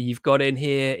 what you've got in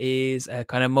here is a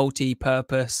kind of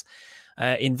multi-purpose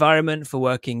environment for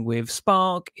working with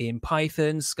Spark in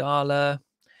Python, Scala,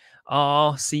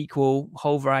 R, SQL,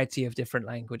 whole variety of different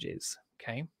languages,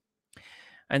 okay?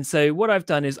 And so what I've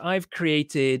done is I've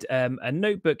created a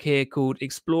notebook here called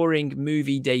Exploring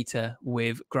Movie Data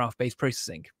with Graph-Based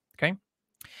Processing, okay?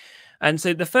 And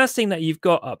so the first thing that you've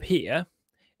got up here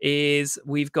is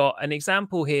we've got an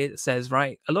example here that says,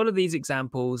 right, a lot of these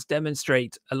examples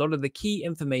demonstrate a lot of the key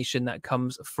information that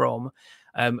comes from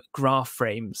graph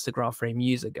frames, the graph frame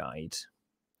user guide.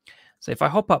 So if I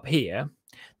hop up here,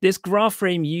 this graph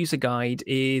frame user guide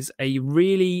is a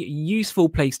really useful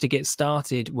place to get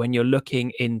started when you're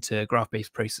looking into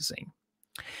graph-based processing.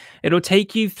 It'll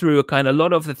take you through a kind of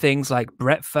lot of the things like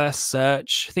breadth first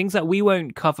search, things that we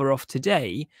won't cover off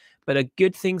today, but are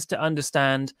good things to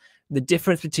understand the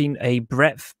difference between a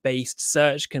breadth-based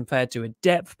search compared to a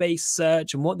depth-based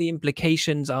search and what the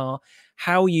implications are,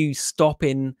 how you stop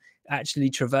in actually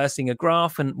traversing a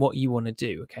graph and what you want to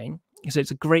do, okay? So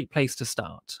it's a great place to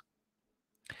start.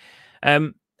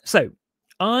 So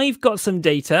I've got some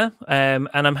data, and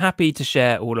I'm happy to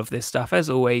share all of this stuff. As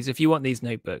always, if you want these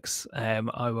notebooks,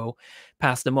 I will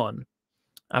pass them on.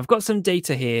 I've got some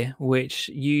data here which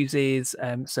uses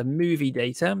some movie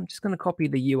data. I'm just going to copy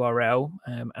the URL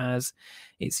as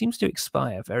it seems to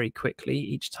expire very quickly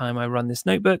each time I run this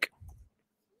notebook.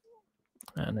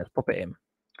 And let's pop it in.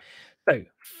 So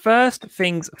first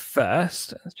things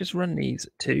first, let's just run these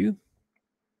two.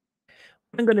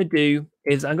 What I'm going to do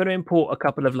is I'm going to import a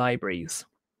couple of libraries.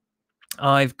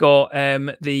 I've got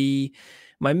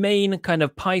my main kind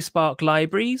of PySpark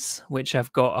libraries, which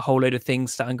I've got a whole load of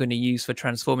things that I'm going to use for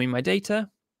transforming my data.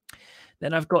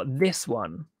 Then I've got this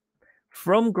one.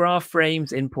 From graph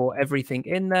frames, import everything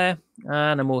in there.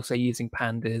 And I'm also using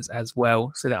pandas as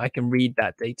well so that I can read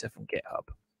that data from GitHub.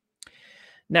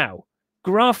 Now,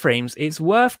 graph frames, it's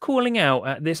worth calling out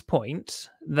at this point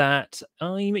that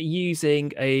I'm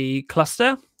using a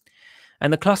cluster.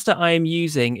 And the cluster I am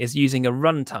using is using a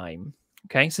runtime.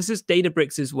 Okay, so this is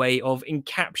Databricks' way of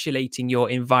encapsulating your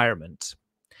environment.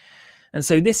 And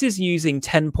so this is using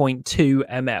 10.2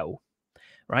 ml,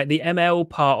 right? The ml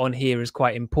part on here is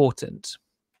quite important.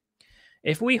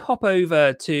 If we hop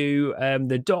over to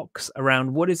the docs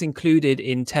around what is included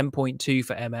in 10.2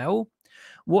 for ml,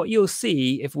 what you'll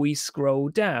see if we scroll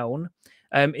down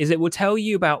is it will tell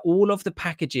you about all of the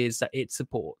packages that it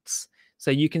supports. So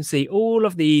you can see all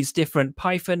of these different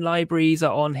Python libraries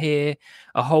are on here.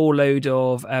 A whole load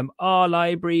of R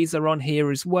libraries are on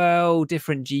here as well.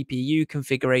 Different GPU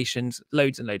configurations,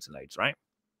 loads and loads and loads, right?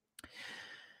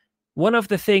 One of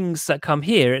the things that come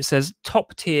here, it says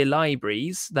top tier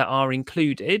libraries that are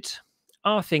included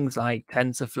are things like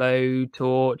TensorFlow,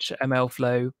 Torch,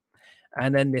 MLflow,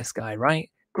 and then this guy, right?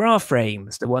 Graph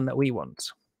frames, the one that we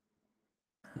want.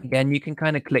 Again, you can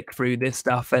kind of click through this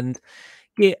stuff and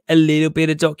get a little bit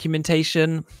of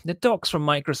documentation. The docs from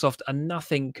Microsoft are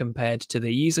nothing compared to the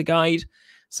user guide,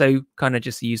 so kind of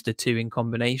just use the two in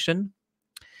combination.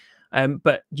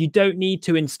 But you don't need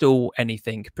to install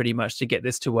anything pretty much to get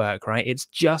this to work, right? It's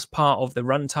just part of the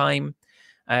runtime,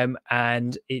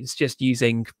 and it's just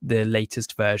using the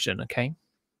latest version, okay?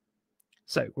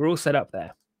 So we're all set up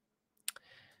there.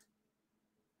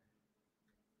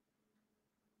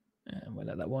 And we'll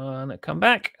let that one come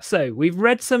back. So we've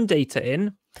read some data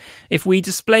in. If we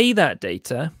display that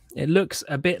data, it looks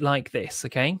a bit like this,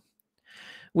 okay?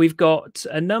 We've got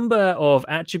a number of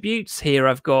attributes here.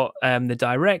 I've got the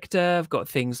director. I've got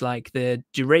things like the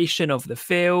duration of the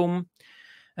film,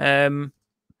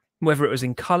 whether it was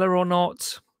in color or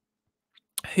not,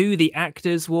 who the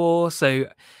actors were. So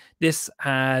this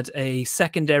had a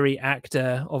secondary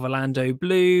actor of Orlando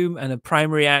Bloom and a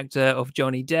primary actor of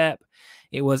Johnny Depp.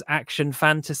 It was action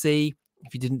fantasy.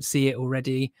 If you didn't see it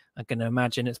already, I can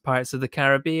imagine it's Pirates of the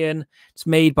Caribbean. It's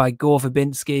made by Gore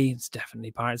Verbinski. It's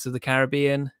definitely Pirates of the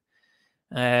Caribbean.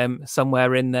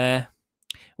 Somewhere in there.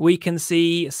 We can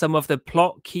see some of the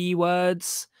plot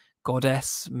keywords.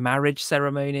 Goddess, marriage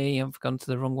ceremony. I've gone to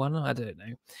the wrong one. I don't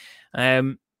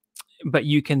know. But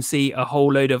you can see a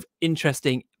whole load of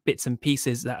interesting bits and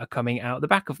pieces that are coming out the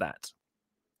back of that.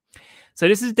 So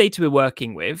this is data we're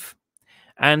working with.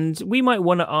 And we might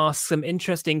want to ask some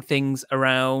interesting things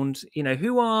around, you know,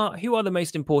 who are the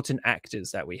most important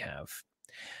actors that we have?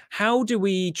 How do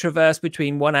we traverse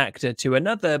between one actor to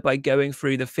another by going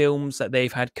through the films that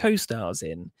they've had co-stars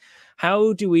in?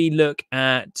 How do we look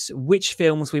at which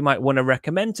films we might want to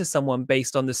recommend to someone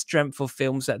based on the strength of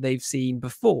films that they've seen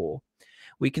before?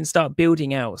 We can start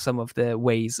building out some of the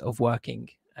ways of working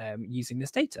using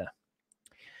this data.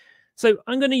 So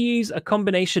I'm going to use a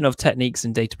combination of techniques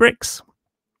in Databricks.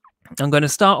 I'm going to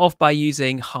start off by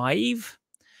using Hive.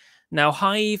 Now,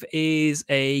 Hive is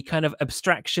a kind of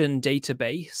abstraction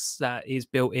database that is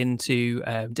built into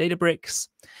Databricks.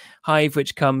 Hive,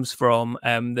 which comes from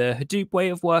the Hadoop way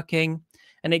of working,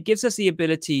 and it gives us the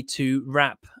ability to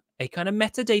wrap a kind of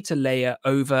metadata layer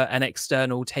over an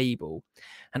external table.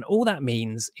 And all that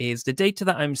means is the data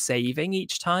that I'm saving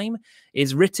each time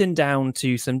is written down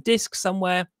to some disk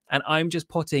somewhere, and I'm just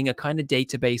putting a kind of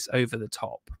database over the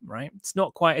top, right? It's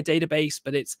not quite a database,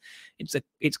 but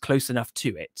it's close enough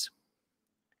to it.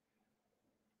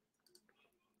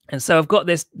 And so I've got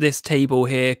this table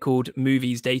here called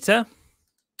movies data.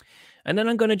 And then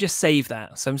I'm going to just save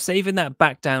that. So I'm saving that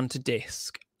back down to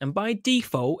disk. And by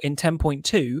default in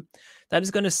 10.2, that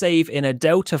is going to save in a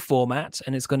Delta format,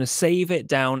 and it's going to save it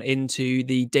down into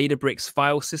the Databricks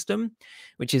file system,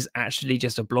 which is actually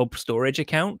just a blob storage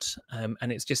account.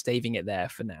 And it's just saving it there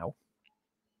for now.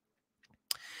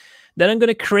 Then I'm going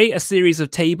to create a series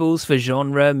of tables for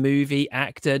genre, movie,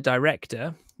 actor,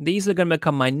 director. These are going to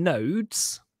become my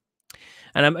nodes.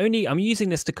 And I'm using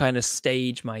this to kind of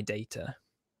stage my data.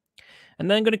 And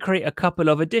then I'm going to create a couple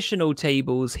of additional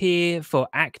tables here for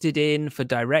acted in, for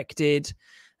directed,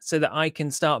 so that I can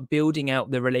start building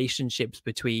out the relationships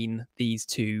between these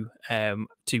two kind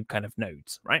of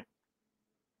nodes, right?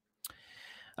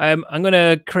 I'm going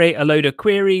to create a load of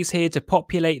queries here to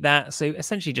populate that. So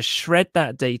essentially just shred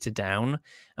that data down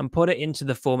and put it into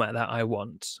the format that I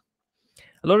want.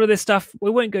 A lot of this stuff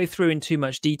we won't go through in too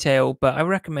much detail, but I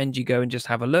recommend you go and just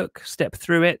have a look, step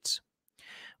through it.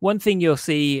 One thing you'll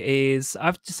see is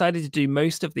I've decided to do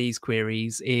most of these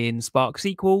queries in Spark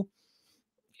SQL.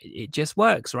 It just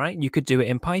works, right? You could do it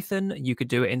in Python, you could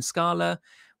do it in Scala,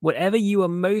 whatever you are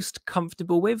most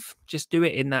comfortable with, just do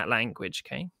it in that language,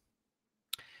 okay?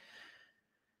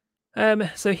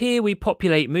 So here we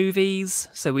populate movies.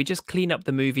 So we just clean up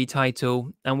the movie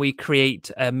title and we create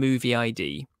a movie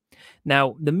ID.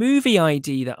 Now, the movie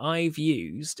ID that I've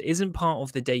used isn't part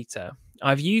of the data.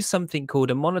 I've used something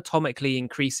called a monotomically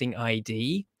increasing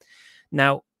ID.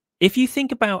 Now, if you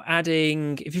think about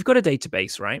if you've got a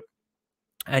database, right,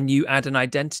 and you add an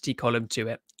identity column to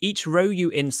it, each row you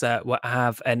insert will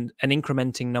have an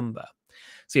incrementing number.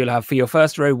 So you'll have for your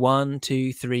first row 1,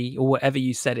 2, 3, or whatever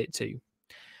you set it to.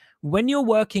 When you're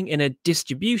working in a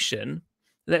distribution,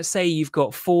 let's say you've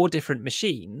got 4 different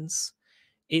machines,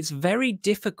 it's very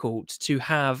difficult to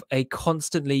have a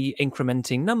constantly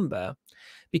incrementing number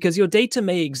because your data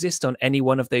may exist on any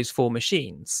one of those 4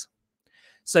 machines.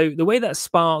 So the way that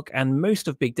Spark and most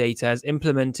of big data has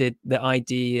implemented the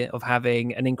idea of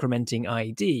having an incrementing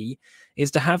ID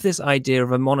is to have this idea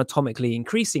of a monotomically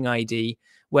increasing ID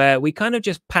where we kind of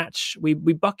just we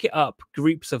bucket up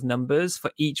groups of numbers for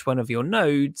each one of your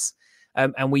nodes,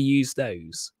 and we use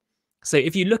those. So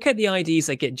if you look at the IDs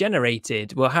that get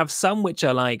generated, we'll have some which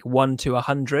are like 1 to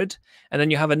 100, and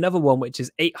then you have another one which is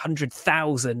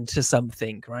 800,000 to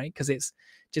something, right? Because it's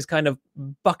just kind of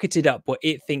bucketed up what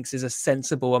it thinks is a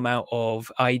sensible amount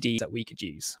of IDs that we could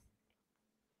use.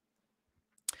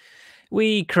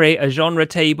 We create a genre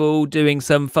table doing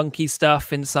some funky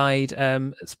stuff inside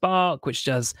Spark, which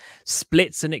does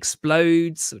splits and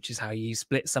explodes, which is how you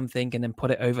split something and then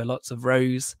put it over lots of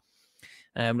rows.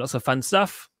 Lots of fun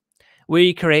stuff.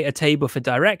 We create a table for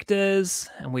directors,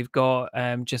 and we've got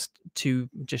just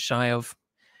shy of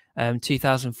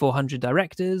 2,400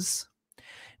 directors.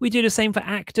 We do the same for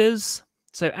actors.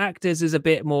 So actors is a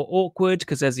bit more awkward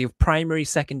because there's your primary,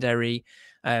 secondary,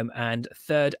 and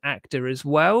third actor as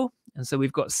well. And so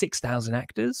we've got 6,000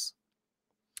 actors.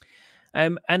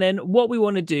 And then what we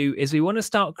want to do is we want to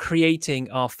start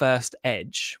creating our first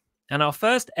edge. And our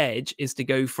first edge is to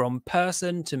go from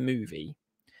person to movie.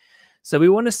 So we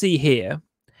want to see here,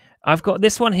 I've got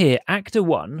this one here, actor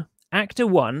 1. Actor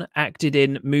 1 acted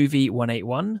in movie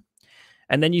 181.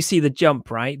 And then you see the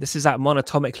jump, right? This is that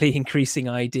monotomically increasing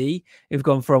ID. We've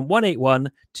gone from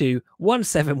 181 to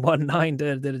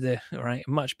 1719, right? A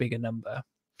much bigger number.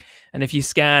 And if you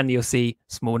scan, you'll see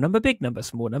small number, big number,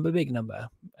 small number, big number.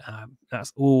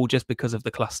 That's all just because of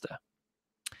the cluster.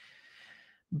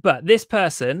 But this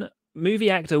person, movie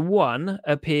actor 1,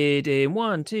 appeared in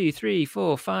 1, 2, 3,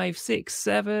 4, 5, 6,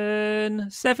 7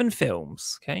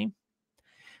 films, okay?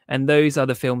 And those are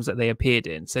the films that they appeared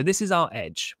in. So this is our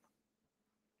edge.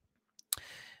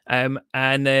 And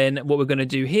then what we're going to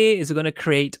do here is we're going to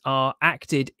create our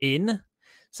acted in.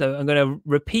 So I'm going to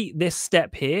repeat this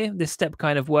step here. This step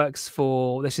kind of works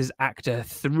for, this is actor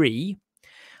 3.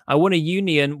 I want a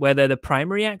union where they're the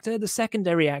primary actor, the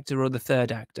secondary actor, or the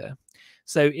third actor.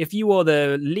 So if you are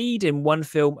the lead in one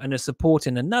film and a support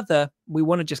in another, we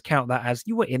want to just count that as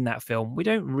you were in that film. We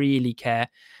don't really care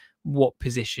what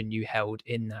position you held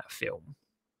in that film.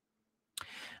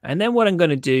 And then what I'm going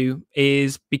to do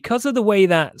is, because of the way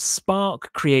that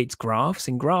Spark creates graphs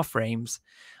in graph frames,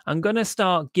 I'm going to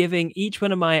start giving each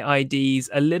one of my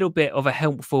IDs a little bit of a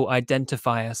helpful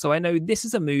identifier. So I know this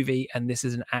is a movie and this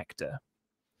is an actor.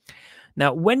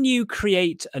 Now, when you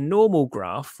create a normal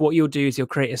graph, what you'll do is you'll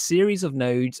create a series of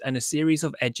nodes and a series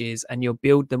of edges, and you'll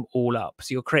build them all up.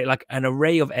 So you'll create like an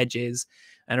array of edges,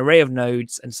 an array of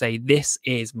nodes, and say, this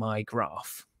is my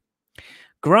graph.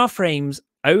 Graph frames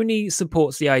only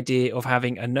supports the idea of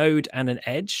having a node and an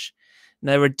edge.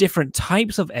 Now, there are different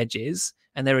types of edges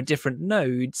and there are different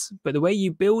nodes, but the way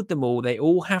you build them all, they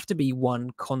all have to be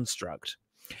one construct,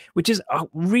 which is a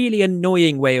really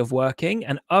annoying way of working,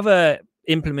 and other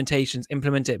implementations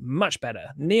implement it much better.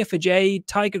 Neo4j,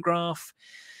 Tiger Graph,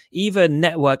 even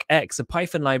Network X, a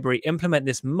Python library, implement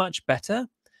this much better.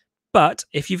 But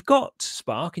if you've got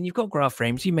Spark and you've got graph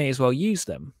frames, you may as well use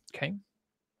them, okay?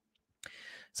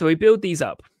 So we build these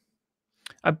up.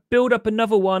 I build up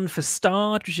another one for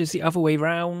start, which is the other way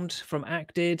around from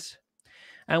acted.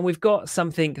 And we've got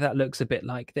something that looks a bit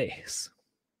like this.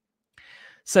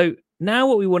 So now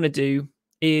what we want to do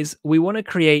is we want to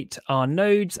create our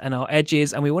nodes and our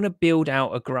edges, and we want to build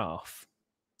out a graph.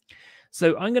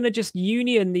 So I'm going to just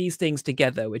union these things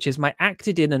together, which is my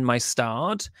acted in and my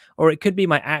starred, or it could be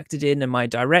my acted in and my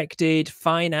directed,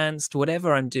 financed,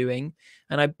 whatever I'm doing.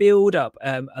 And I build up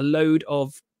a load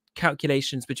of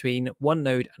calculations between one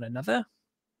node and another.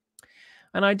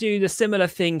 And I do the similar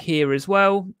thing here as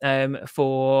well.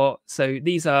 So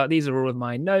these are all of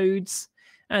my nodes,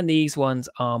 and these ones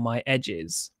are my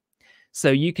edges. So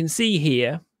you can see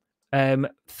here,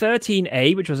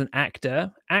 13A, which was an actor,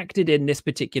 acted in this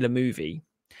particular movie.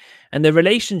 And the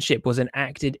relationship was an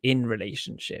acted in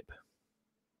relationship.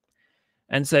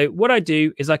 And so what I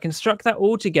do is I construct that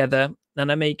all together,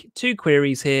 and I make two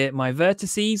queries here, my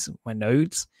vertices, my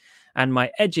nodes, and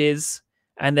my edges.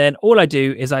 And then all I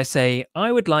do is I say,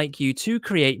 I would like you to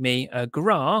create me a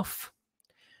graph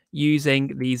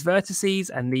using these vertices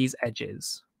and these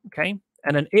edges. Okay.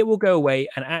 And then it will go away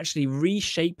and actually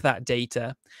reshape that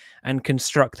data and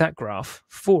construct that graph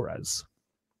for us.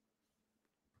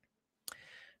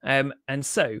 And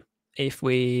so if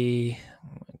we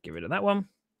get rid of that one,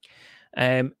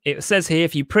 it says here,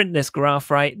 if you print this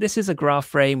graph right, this is a graph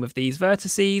frame with these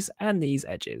vertices and these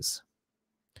edges.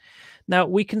 Now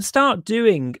we can start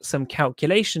doing some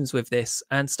calculations with this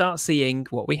and start seeing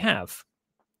what we have.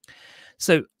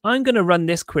 So I'm going to run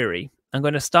this query. I'm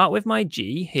going to start with my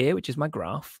G here, which is my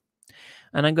graph.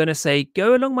 And I'm going to say,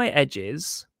 go along my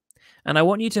edges. And I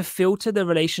want you to filter the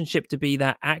relationship to be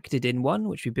that acted in one,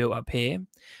 which we built up here.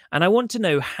 And I want to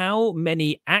know how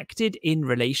many acted in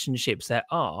relationships there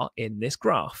are in this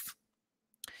graph.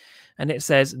 And it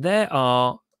says there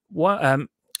are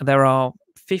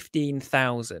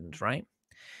 15,000, right?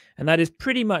 And that is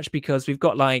pretty much because we've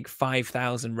got like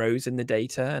 5,000 rows in the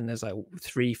data, and there's like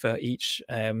 3 for each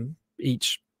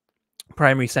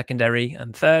primary, secondary,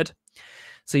 and third.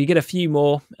 So you get a few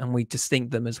more, and we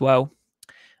distinct them as well.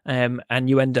 And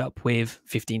you end up with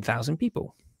 15,000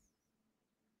 people.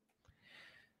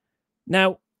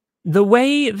 Now, the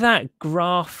way that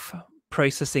graph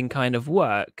processing kind of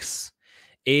works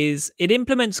is it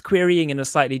implements querying in a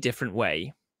slightly different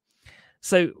way.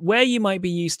 So where you might be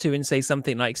used to in, say,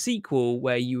 something like SQL,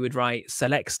 where you would write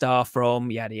select star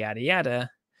from yada, yada, yada,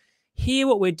 here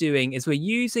what we're doing is we're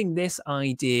using this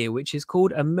idea, which is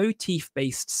called a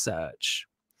motif-based search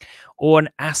or an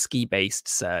ASCII-based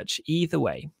search, either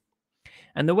way.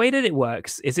 And the way that it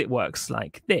works is it works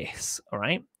like this, all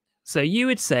right? So you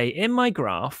would say, in my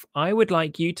graph, I would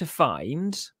like you to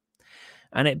find,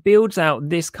 and it builds out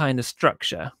this kind of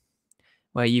structure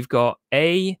where you've got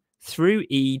A through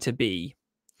E to B.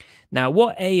 Now,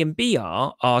 what A and B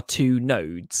are two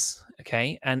nodes,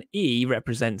 okay? And E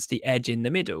represents the edge in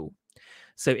the middle.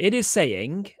 So it is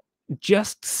saying,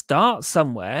 just start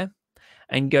somewhere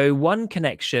and go one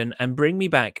connection and bring me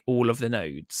back all of the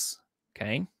nodes,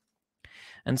 okay?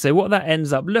 And so what that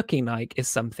ends up looking like is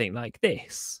something like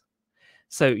this.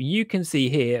 So you can see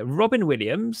here, Robin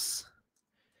Williams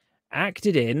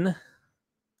acted in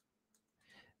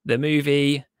the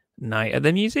movie Night at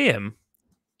the Museum.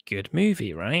 Good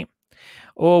movie, right?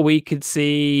 Or we could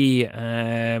see,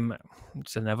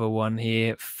 it's another one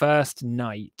here, First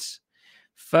Night.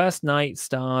 First Night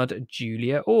starred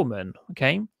Julia Ormond,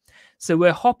 okay? So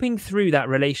we're hopping through that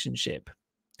relationship.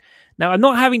 Now, I'm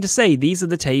not having to say these are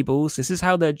the tables, this is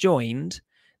how they're joined.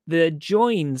 The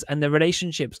joins and the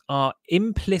relationships are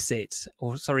implicit,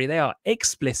 or sorry, they are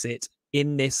explicit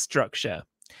in this structure.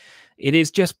 It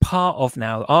is just part of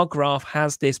now. Our graph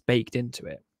has this baked into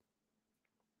it.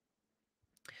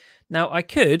 Now, I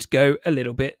could go a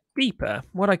little bit deeper.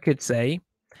 What I could say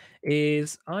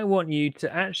is I want you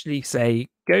to actually say,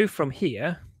 go from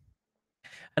here,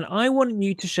 and I want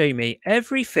you to show me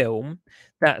every film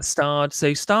that starred.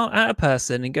 So start at a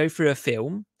person and go through a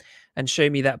film and show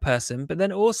me that person, but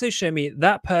then also show me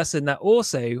that person that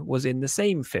also was in the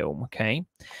same film, okay?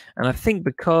 And I think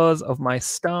because of my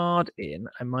starred in,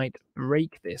 I might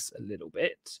break this a little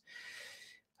bit.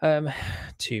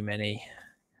 Too many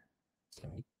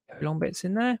long bits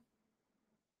in there.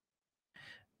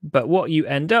 But what you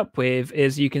end up with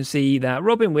is you can see that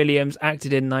Robin Williams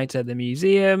acted in Night at the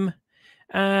Museum,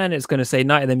 and it's going to say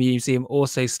Night at the Museum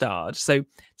also starred. So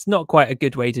it's not quite a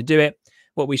good way to do it.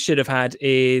 What we should have had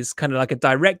is kind of like a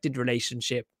directed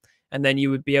relationship, and then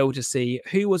you would be able to see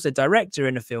who was the director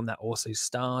in a film that also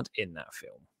starred in that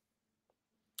film.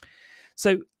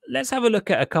 So let's have a look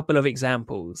at a couple of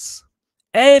examples.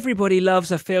 Everybody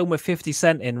loves a film with 50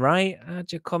 Cent in, right?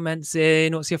 Add your comments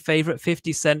in. What's your favorite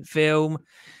 50 Cent film?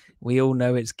 We all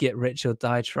know it's Get Rich or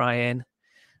Die Trying,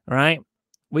 right?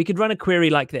 We could run a query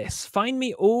like this. Find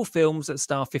me all films that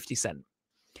star 50 Cent.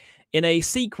 In a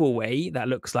sequel way, that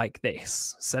looks like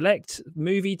this. Select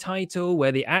movie title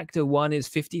where the actor 1 is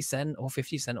 50 Cent or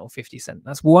 50 Cent or 50 Cent.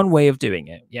 That's one way of doing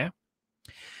it, yeah?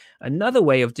 Another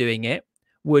way of doing it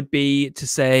would be to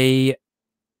say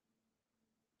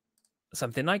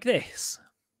something like this.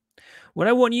 What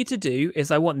I want you to do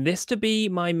is I want this to be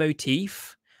my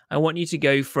motif. I want you to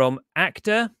go from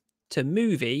actor to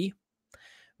movie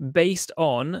based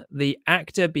on the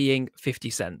actor being 50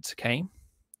 Cent, okay?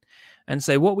 And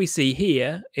so what we see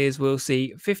here is we'll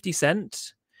see 50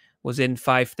 Cent was in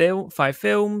five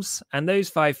films, and those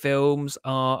 5 films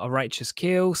are A Righteous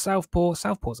Kill, Southpaw.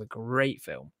 Southpaw's a great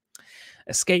film.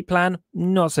 Escape Plan,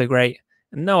 not so great.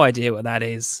 No idea what that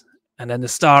is. And then the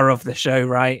star of the show,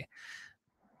 right?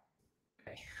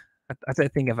 Okay. I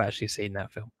don't think I've actually seen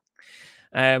that film.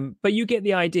 But you get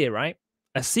the idea, right?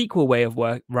 A sequel way of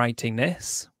writing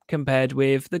this compared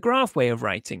with the graph way of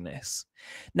writing this.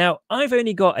 Now, I've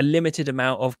only got a limited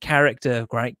amount of character,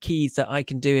 right, keys that I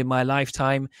can do in my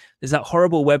lifetime. There's that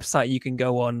horrible website you can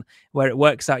go on where it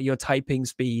works out your typing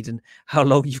speed and how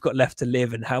long you've got left to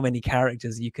live and how many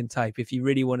characters you can type. If you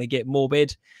really want to get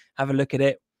morbid, have a look at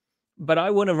it. But I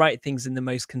want to write things in the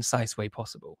most concise way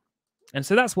possible. And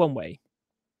so that's one way.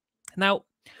 Now,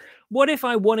 what if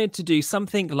I wanted to do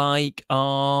something like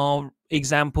our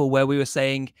example where we were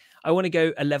saying, I want to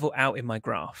go a level out in my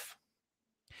graph.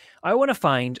 I want to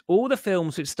find all the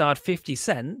films which starred 50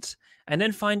 Cent and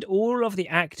then find all of the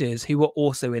actors who were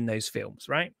also in those films,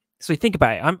 right? So think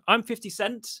about it. I'm 50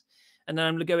 Cent, and then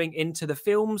I'm going into the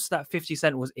films that 50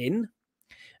 Cent was in.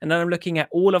 And then I'm looking at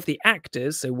all of the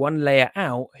actors, so one layer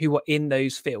out, who were in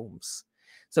those films.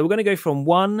 So we're going to go from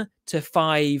 1 to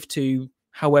 5 to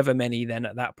however many then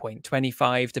at that point,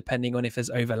 25, depending on if there's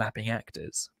overlapping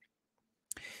actors.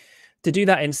 To do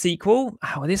that in SQL,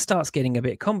 this starts getting a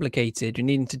bit complicated. You're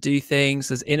needing to do things,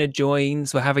 there's inner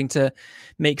joins, we're having to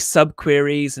make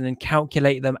subqueries and then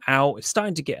calculate them out. It's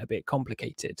starting to get a bit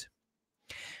complicated.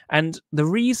 And the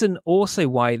reason also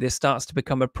why this starts to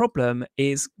become a problem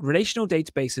is relational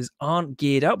databases aren't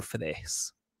geared up for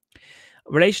this.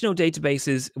 Relational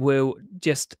databases will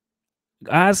just,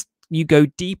 as you go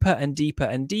deeper and deeper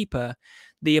and deeper,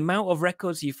 the amount of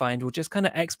records you find will just kind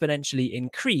of exponentially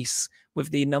increase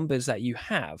with the numbers that you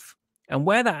have. And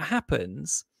where that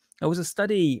happens, there was a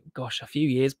study, a few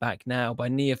years back now by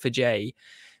Neo4j,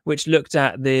 which looked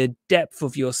at the depth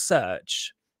of your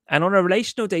search. And on a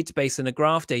relational database and a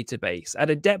graph database, at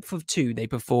a depth of 2, they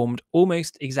performed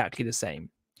almost exactly the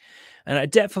same. And at a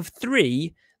depth of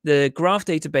 3, the graph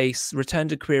database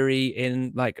returned a query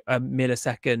in like a few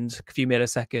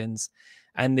milliseconds,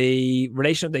 and the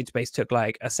relational database took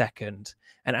like a second.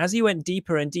 And as you went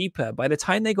deeper and deeper, by the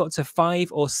time they got to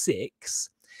 5 or 6,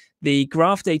 the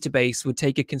graph database would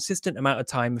take a consistent amount of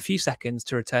time, a few seconds,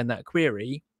 to return that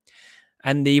query.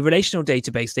 And the relational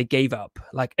database, they gave up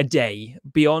like a day,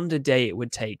 beyond a day it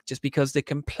would take, just because the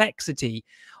complexity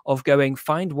of going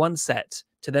find one set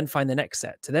to then find the next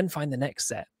set to then find the next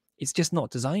set, it's just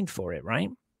not designed for it, right?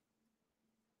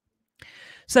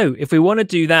 So if we want to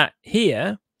do that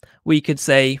here, we could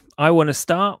say, I want to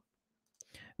start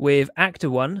with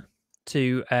actor 1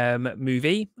 to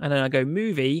movie, and then I go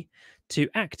movie to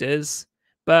actors,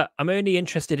 but I'm only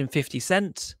interested in 50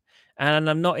 Cent, and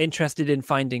I'm not interested in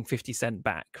finding 50 Cent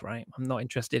back, right? I'm not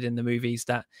interested in the movies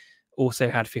that also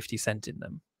had 50 Cent in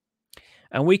them.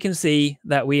 And we can see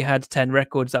that we had 10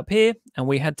 records up here, and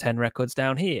we had 10 records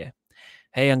down here.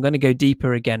 Hey, I'm going to go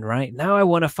deeper again, right? Now I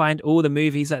want to find all the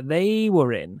movies that they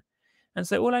were in. And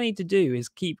so all I need to do is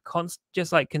keep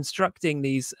just like constructing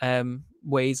these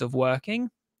ways of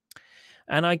working.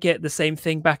 And I get the same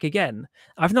thing back again.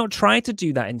 I've not tried to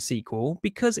do that in SQL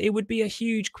because it would be a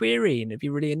huge query and it'd be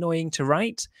really annoying to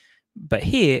write. But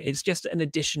here, it's just an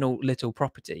additional little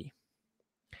property.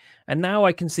 And now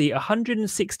I can see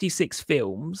 166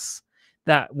 films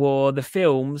that were the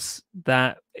films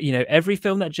that, every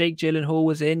film that Jake Gyllenhaal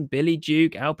was in, Billy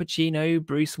Duke, Al Pacino,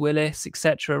 Bruce Willis,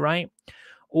 etc., right?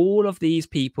 All of these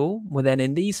people were then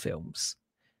in these films.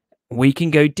 We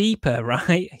can go deeper,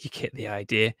 right? You get the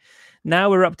idea. Now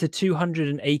we're up to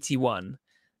 281.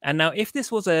 And now if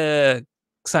this was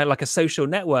like a social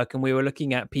network and we were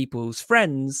looking at people's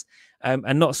friends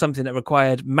and not something that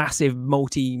required massive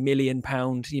multi-million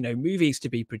pound, movies to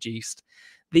be produced,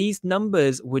 these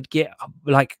numbers would get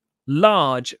like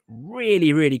large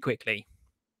really, really quickly.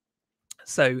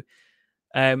 So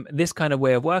this kind of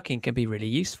way of working can be really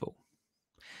useful.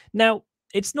 Now,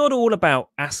 it's not all about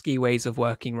ASCII ways of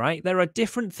working, right? There are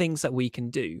different things that we can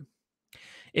do.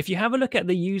 If you have a look at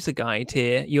the user guide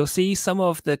here, you'll see some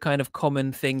of the kind of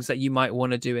common things that you might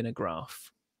want to do in a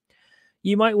graph.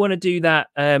 You might want to do that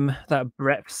that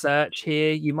breadth search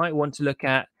here. You might want to look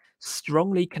at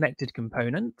strongly connected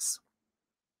components.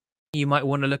 You might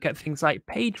want to look at things like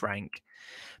PageRank.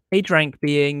 PageRank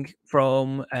being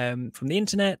from the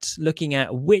internet, looking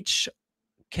at which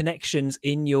connections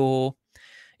in your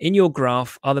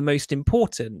graph are the most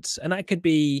important, and that could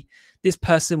be this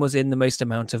person was in the most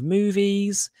amount of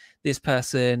movies, this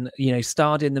person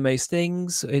starred in the most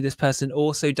things, this person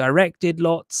also directed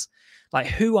lots. Like,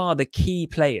 who are the key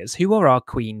players? Who are our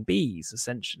queen bees,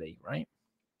 essentially, right?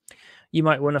 You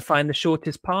might want to find the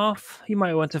shortest path. You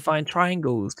might want to find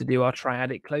triangles to do our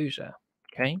triadic closure.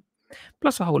 Okay,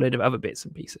 plus a whole load of other bits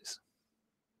and pieces.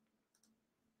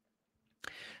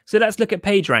 So let's look at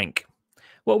PageRank.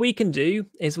 What we can do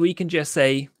is we can just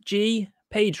say G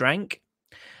PageRank,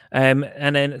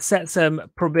 and then set some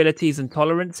probabilities and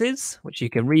tolerances, which you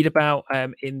can read about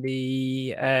in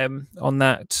the on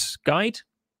that guide.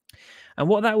 And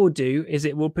what that will do is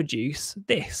it will produce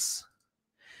this.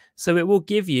 So it will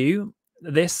give you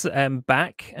this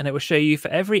back, and it will show you for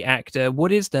every actor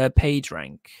what is their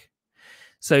PageRank.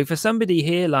 So for somebody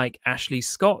here like Ashley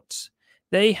Scott,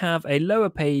 they have a lower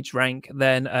PageRank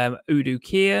than Udo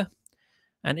Kier.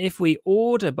 And if we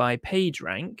order by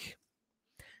PageRank,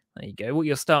 there you go, what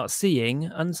you'll start seeing,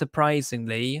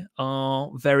 unsurprisingly, are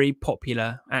very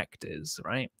popular actors,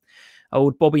 right?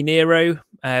 Old Bobby Nero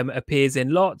appears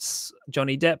in lots.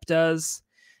 Johnny Depp does.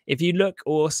 If you look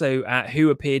also at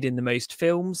who appeared in the most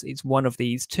films, it's one of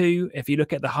these two. If you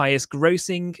look at the highest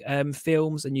grossing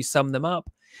films and you sum them up,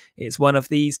 it's one of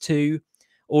these two.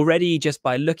 Already, just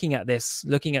by looking at this,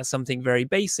 looking at something very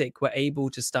basic, we're able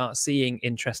to start seeing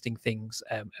interesting things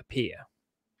appear.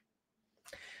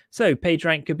 So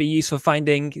PageRank could be used for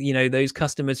finding, those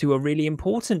customers who are really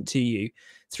important to you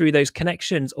through those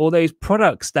connections, or those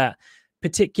products that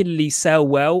particularly sell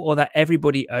well or that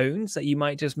everybody owns, that you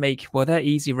might just make, well, they're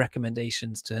easy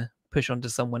recommendations to push onto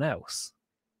someone else.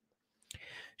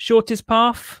 Shortest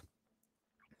path.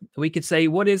 We could say,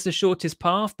 what is the shortest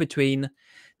path between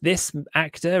this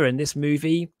actor and this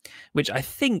movie, which I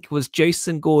think was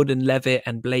Joseph Gordon-Levitt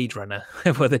and Blade Runner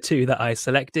were the two that I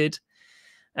selected.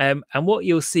 And what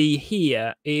you'll see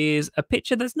here is a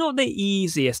picture that's not the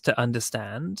easiest to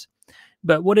understand,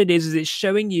 but what it is it's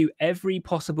showing you every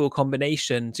possible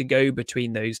combination to go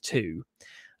between those two.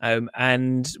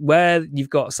 And where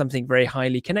you've got something very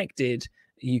highly connected,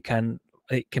 you can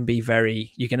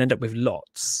end up with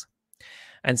lots.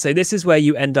 And so this is where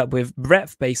you end up with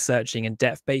breadth-based searching and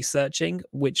depth-based searching,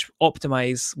 which will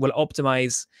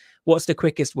optimize what's the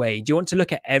quickest way. Do you want to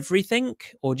look at everything,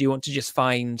 or do you want to just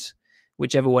find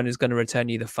whichever one is going to return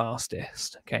you the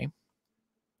fastest? Okay.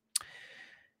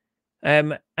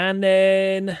 And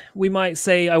then we might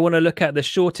say, I want to look at the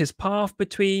shortest path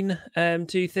between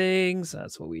two things.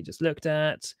 That's what we just looked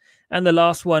at. And the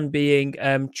last one being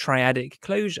triadic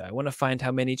closure. I want to find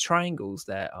how many triangles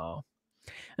there are.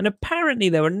 And apparently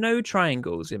there are no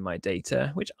triangles in my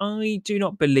data, which I do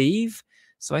not believe.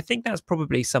 So I think that's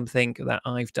probably something that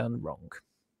I've done wrong.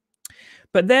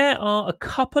 But there are a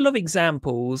couple of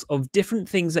examples of different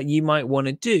things that you might want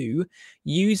to do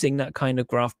using that kind of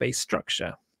graph-based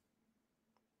structure.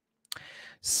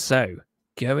 So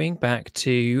going back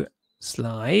to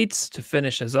slides to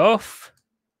finish us off.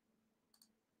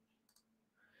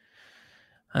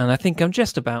 And I think I'm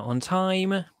just about on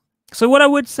time. So what I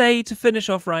would say to finish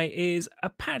off right is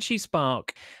Apache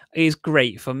Spark is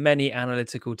great for many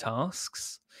analytical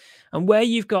tasks. And where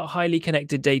you've got highly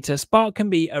connected data, Spark can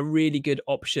be a really good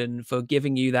option for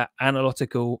giving you that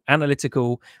analytical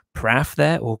graph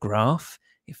there, or graph,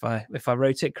 if I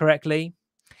wrote it correctly.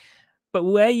 But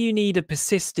where you need a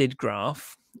persisted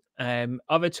graph,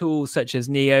 other tools such as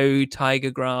Neo,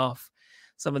 Tiger Graph,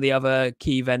 some of the other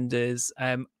key vendors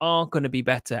are going to be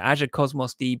better. Azure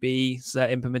Cosmos DB's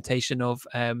implementation of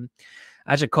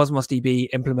Azure Cosmos DB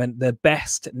implement the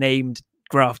best named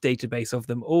graph database of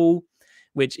them all,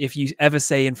 which if you ever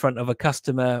say in front of a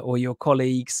customer or your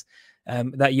colleagues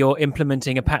that you're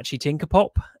implementing Apache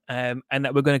Tinkerpop and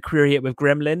that we're going to query it with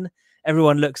Gremlin,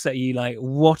 everyone looks at you like,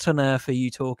 what on earth are you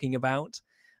talking about?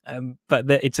 But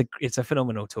it's a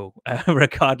phenomenal tool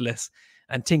regardless.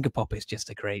 And Tinkerpop is just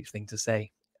a great thing to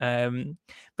say.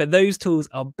 But those tools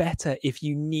are better if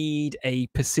you need a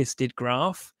persisted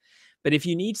graph. But if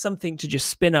you need something to just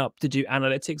spin up to do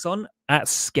analytics on at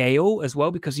scale as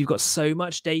well, because you've got so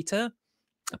much data,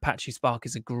 Apache Spark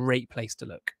is a great place to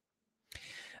look.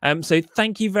 So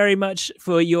thank you very much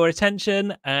for your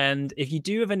attention. And if you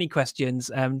do have any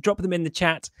questions, drop them in the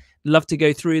chat. Love to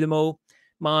go through them all.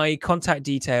 My contact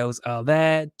details are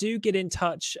there. Do get in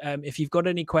touch if you've got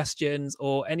any questions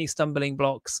or any stumbling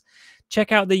blocks.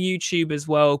 check out the YouTube as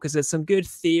well, because there's some good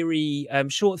theory,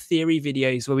 short theory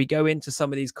videos where we go into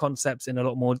some of these concepts in a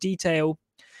lot more detail.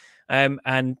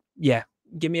 And yeah,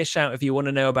 give me a shout if you want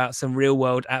to know about some real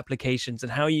world applications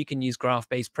and how you can use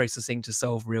graph-based processing to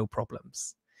solve real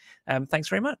problems. Thanks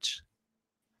very much.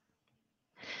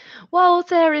 Well,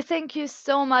 Terry, thank you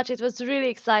so much. It was really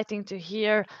exciting to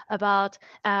hear about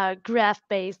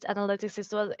graph-based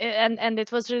analytics. And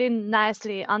it was really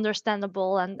nicely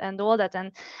understandable and all that.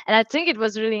 And I think it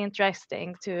was really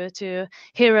interesting to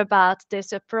hear about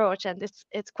this approach. And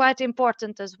it's quite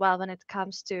important as well when it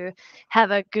comes to have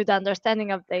a good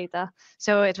understanding of data.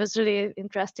 So it was really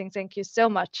interesting. Thank you so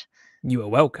much. You are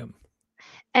welcome.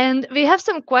 And we have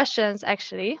some questions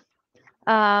actually.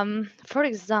 For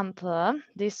example,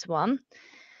 this one.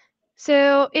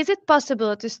 So is it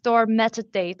possible to store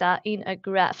metadata in a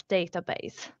graph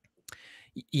database?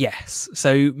 Yes.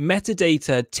 So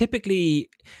metadata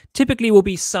typically will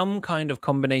be some kind of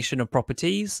combination of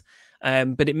properties,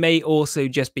 but it may also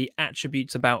just be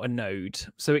attributes about a node.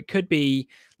 So it could be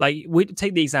like, we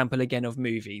take the example again of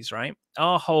movies, right?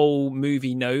 Our whole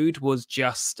movie node was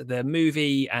just the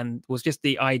movie and was just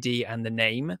the ID and the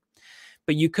name.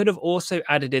 But you could have also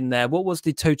added in there, what was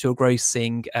the total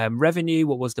grossing revenue?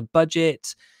 What was the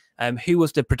budget? Who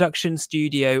was the production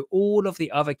studio? All of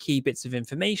the other key bits of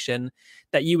information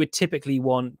that you would typically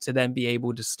want to then be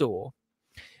able to store.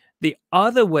 The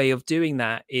other way of doing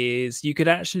that is you could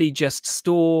actually just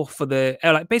store for the,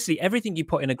 like basically everything you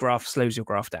put in a graph slows your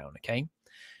graph down, okay?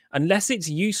 Unless it's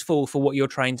useful for what you're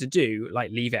trying to do, like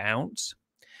leave it out.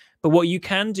 But what you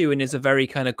can do, and is a very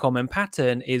kind of common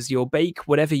pattern, is you'll bake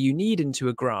whatever you need into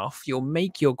a graph, you'll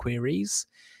make your queries,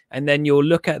 and then you'll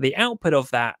look at the output of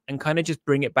that and kind of just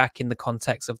bring it back in the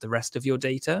context of the rest of your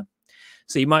data.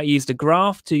 So you might use the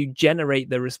graph to generate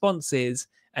the responses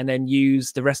and then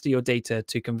use the rest of your data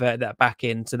to convert that back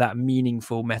into that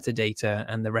meaningful metadata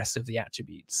and the rest of the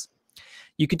attributes.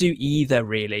 You could do either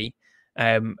really.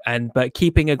 But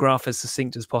keeping a graph as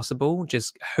succinct as possible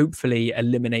just hopefully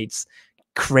eliminates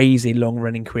crazy long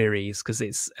running queries, because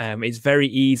it's very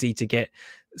easy to get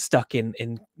stuck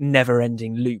in never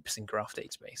ending loops in graph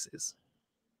databases.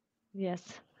 Yes.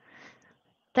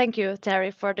 Thank you,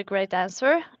 Terry, for the great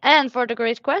answer and for the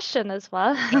great question as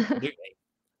well. Absolutely.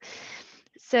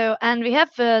 So, and we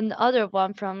have another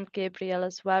one from Gabriel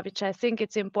as well, which I think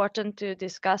it's important to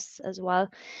discuss as well,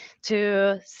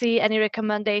 to see any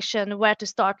recommendation where to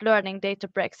start learning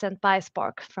Databricks and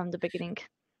PySpark from the beginning.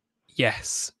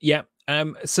 Yes. Yeah.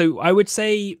 So I would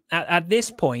say at this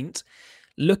point,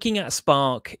 looking at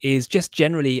Spark is just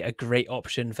generally a great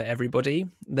option for everybody.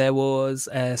 There was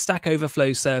a Stack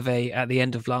Overflow survey at the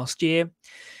end of last year.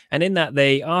 And in that,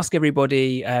 they ask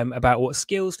everybody about what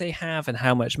skills they have and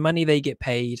how much money they get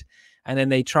paid. And then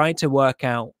they try to work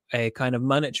out a kind of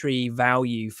monetary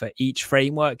value for each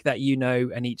framework that you know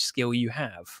and each skill you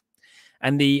have.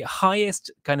 And the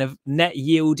highest kind of net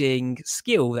yielding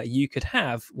skill that you could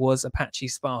have was Apache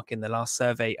Spark in the last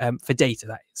survey, for data,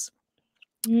 that is.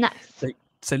 Nice.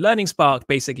 So learning Spark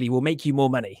basically will make you more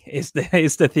money, is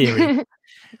the theory.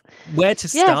 Where to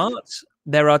start? Yes.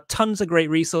 There are tons of great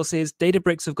resources.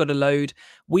 Databricks have got a load.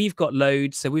 We've got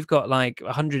loads. So we've got like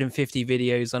 150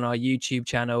 videos on our YouTube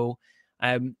channel.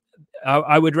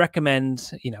 I would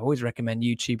recommend, always recommend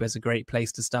YouTube as a great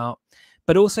place to start,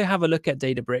 but also have a look at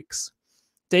Databricks.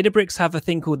 Databricks have a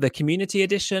thing called the Community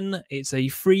Edition. It's a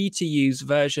free-to-use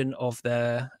version of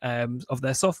their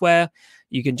software.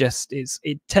 You can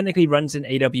it technically runs in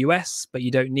AWS, but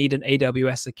you don't need an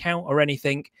AWS account or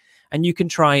anything. And you can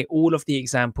try all of the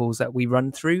examples that we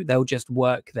run through. They'll just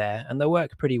work there, and they'll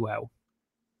work pretty well.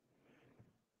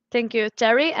 Thank you,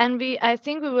 Terry. And I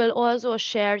think we will also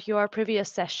share your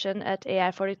previous session at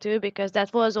AI42, because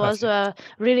that was also a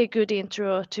really good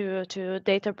intro to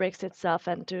Databricks itself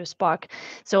and to Spark.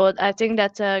 So I think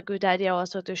that's a good idea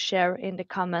also to share in the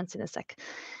comments in a sec.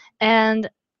 And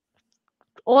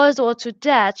also to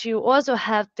that, you also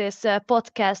have this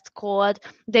podcast called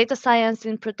Data Science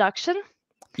in Production.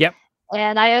 Yep.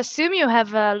 And I assume you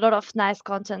have a lot of nice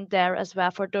content there as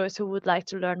well for those who would like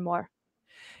to learn more.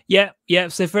 Yeah.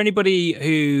 So for anybody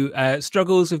who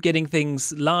struggles with getting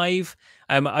things live,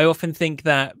 I often think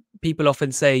that people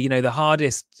often say, the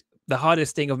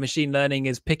hardest thing of machine learning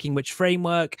is picking which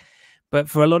framework. But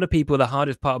for a lot of people, the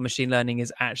hardest part of machine learning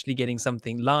is actually getting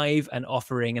something live and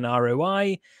offering an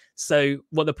ROI. So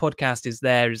what the podcast is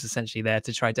essentially there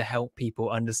to try to help people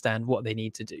understand what they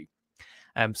need to do.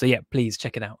 So yeah, please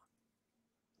check it out.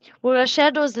 We will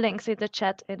share those links in the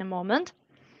chat in a moment.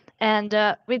 And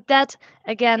with that,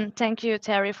 again, thank you,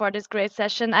 Terry, for this great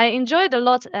session. I enjoyed a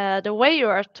lot the way you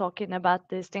are talking about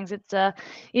these things. It's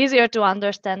easier to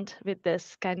understand with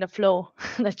this kind of flow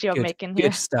that you're Good, making good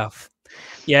here. stuff.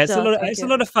 Yeah, So thank it's a you.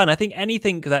 lot of fun. I think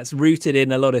anything that's rooted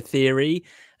in a lot of theory,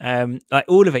 like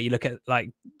all of it, you look at like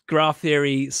graph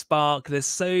theory, Spark, there's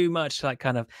so much like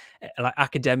kind of like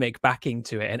academic backing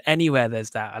to it. And anywhere there's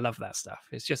that, I love that stuff.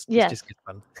 It's Yes. just good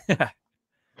fun.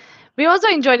 We also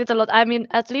enjoyed it a lot. I mean,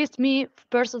 at least me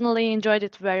personally enjoyed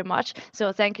it very much.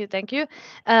 So thank you, thank you.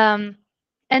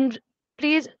 And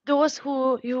please, those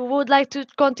who you would like to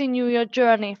continue your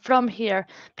journey from here,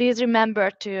 please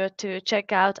remember to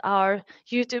check out our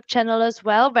YouTube channel as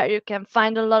well, where you can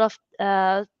find a lot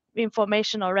of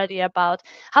information already about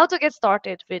how to get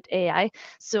started with AI.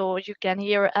 So you can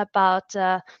hear about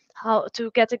how to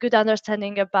get a good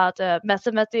understanding about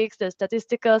mathematics, the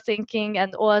statistical thinking,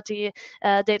 and all the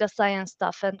data science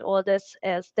stuff, and all this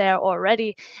is there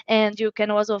already. And you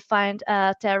can also find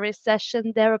a Terry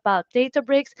session there about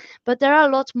Databricks, but there are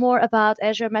a lot more about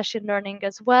Azure machine learning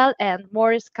as well, and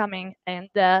more is coming in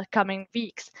the coming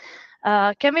weeks.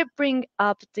 Can we bring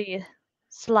up the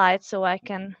slide so I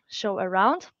can show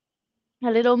around a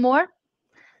little more?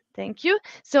 Thank you.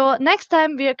 So next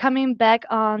time we are coming back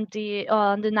on the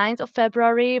 9th of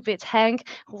February with Hank,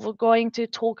 who we're going to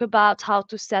talk about how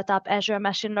to set up Azure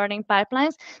machine learning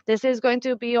pipelines. This is going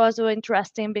to be also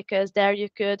interesting because there you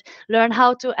could learn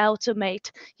how to automate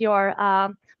your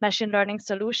machine learning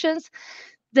solutions.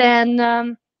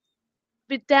 Then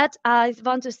with that, I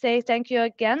want to say thank you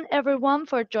again, everyone,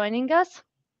 for joining us.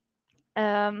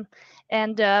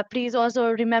 And please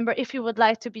also remember, if you would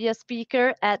like to be a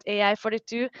speaker at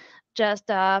AI42, just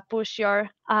push your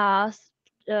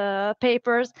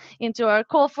papers into our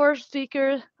call for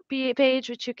speaker page,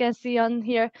 which you can see on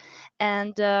here.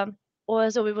 And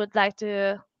also, we would like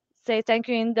to say thank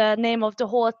you in the name of the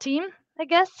whole team, I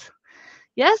guess.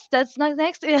 Yes, that's not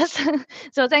next. Yes.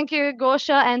 So thank you,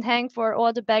 Gosha and Hank, for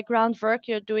all the background work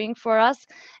you're doing for us.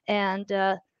 And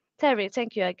Terry,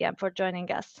 thank you again for joining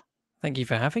us. Thank you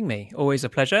for having me. Always a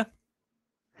pleasure.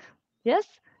 Yes,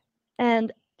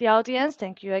 and the audience,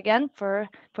 thank you again for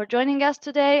joining us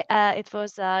today. It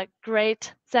was a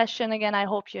great session again. I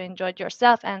hope you enjoyed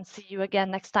yourself, and see you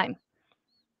again next time.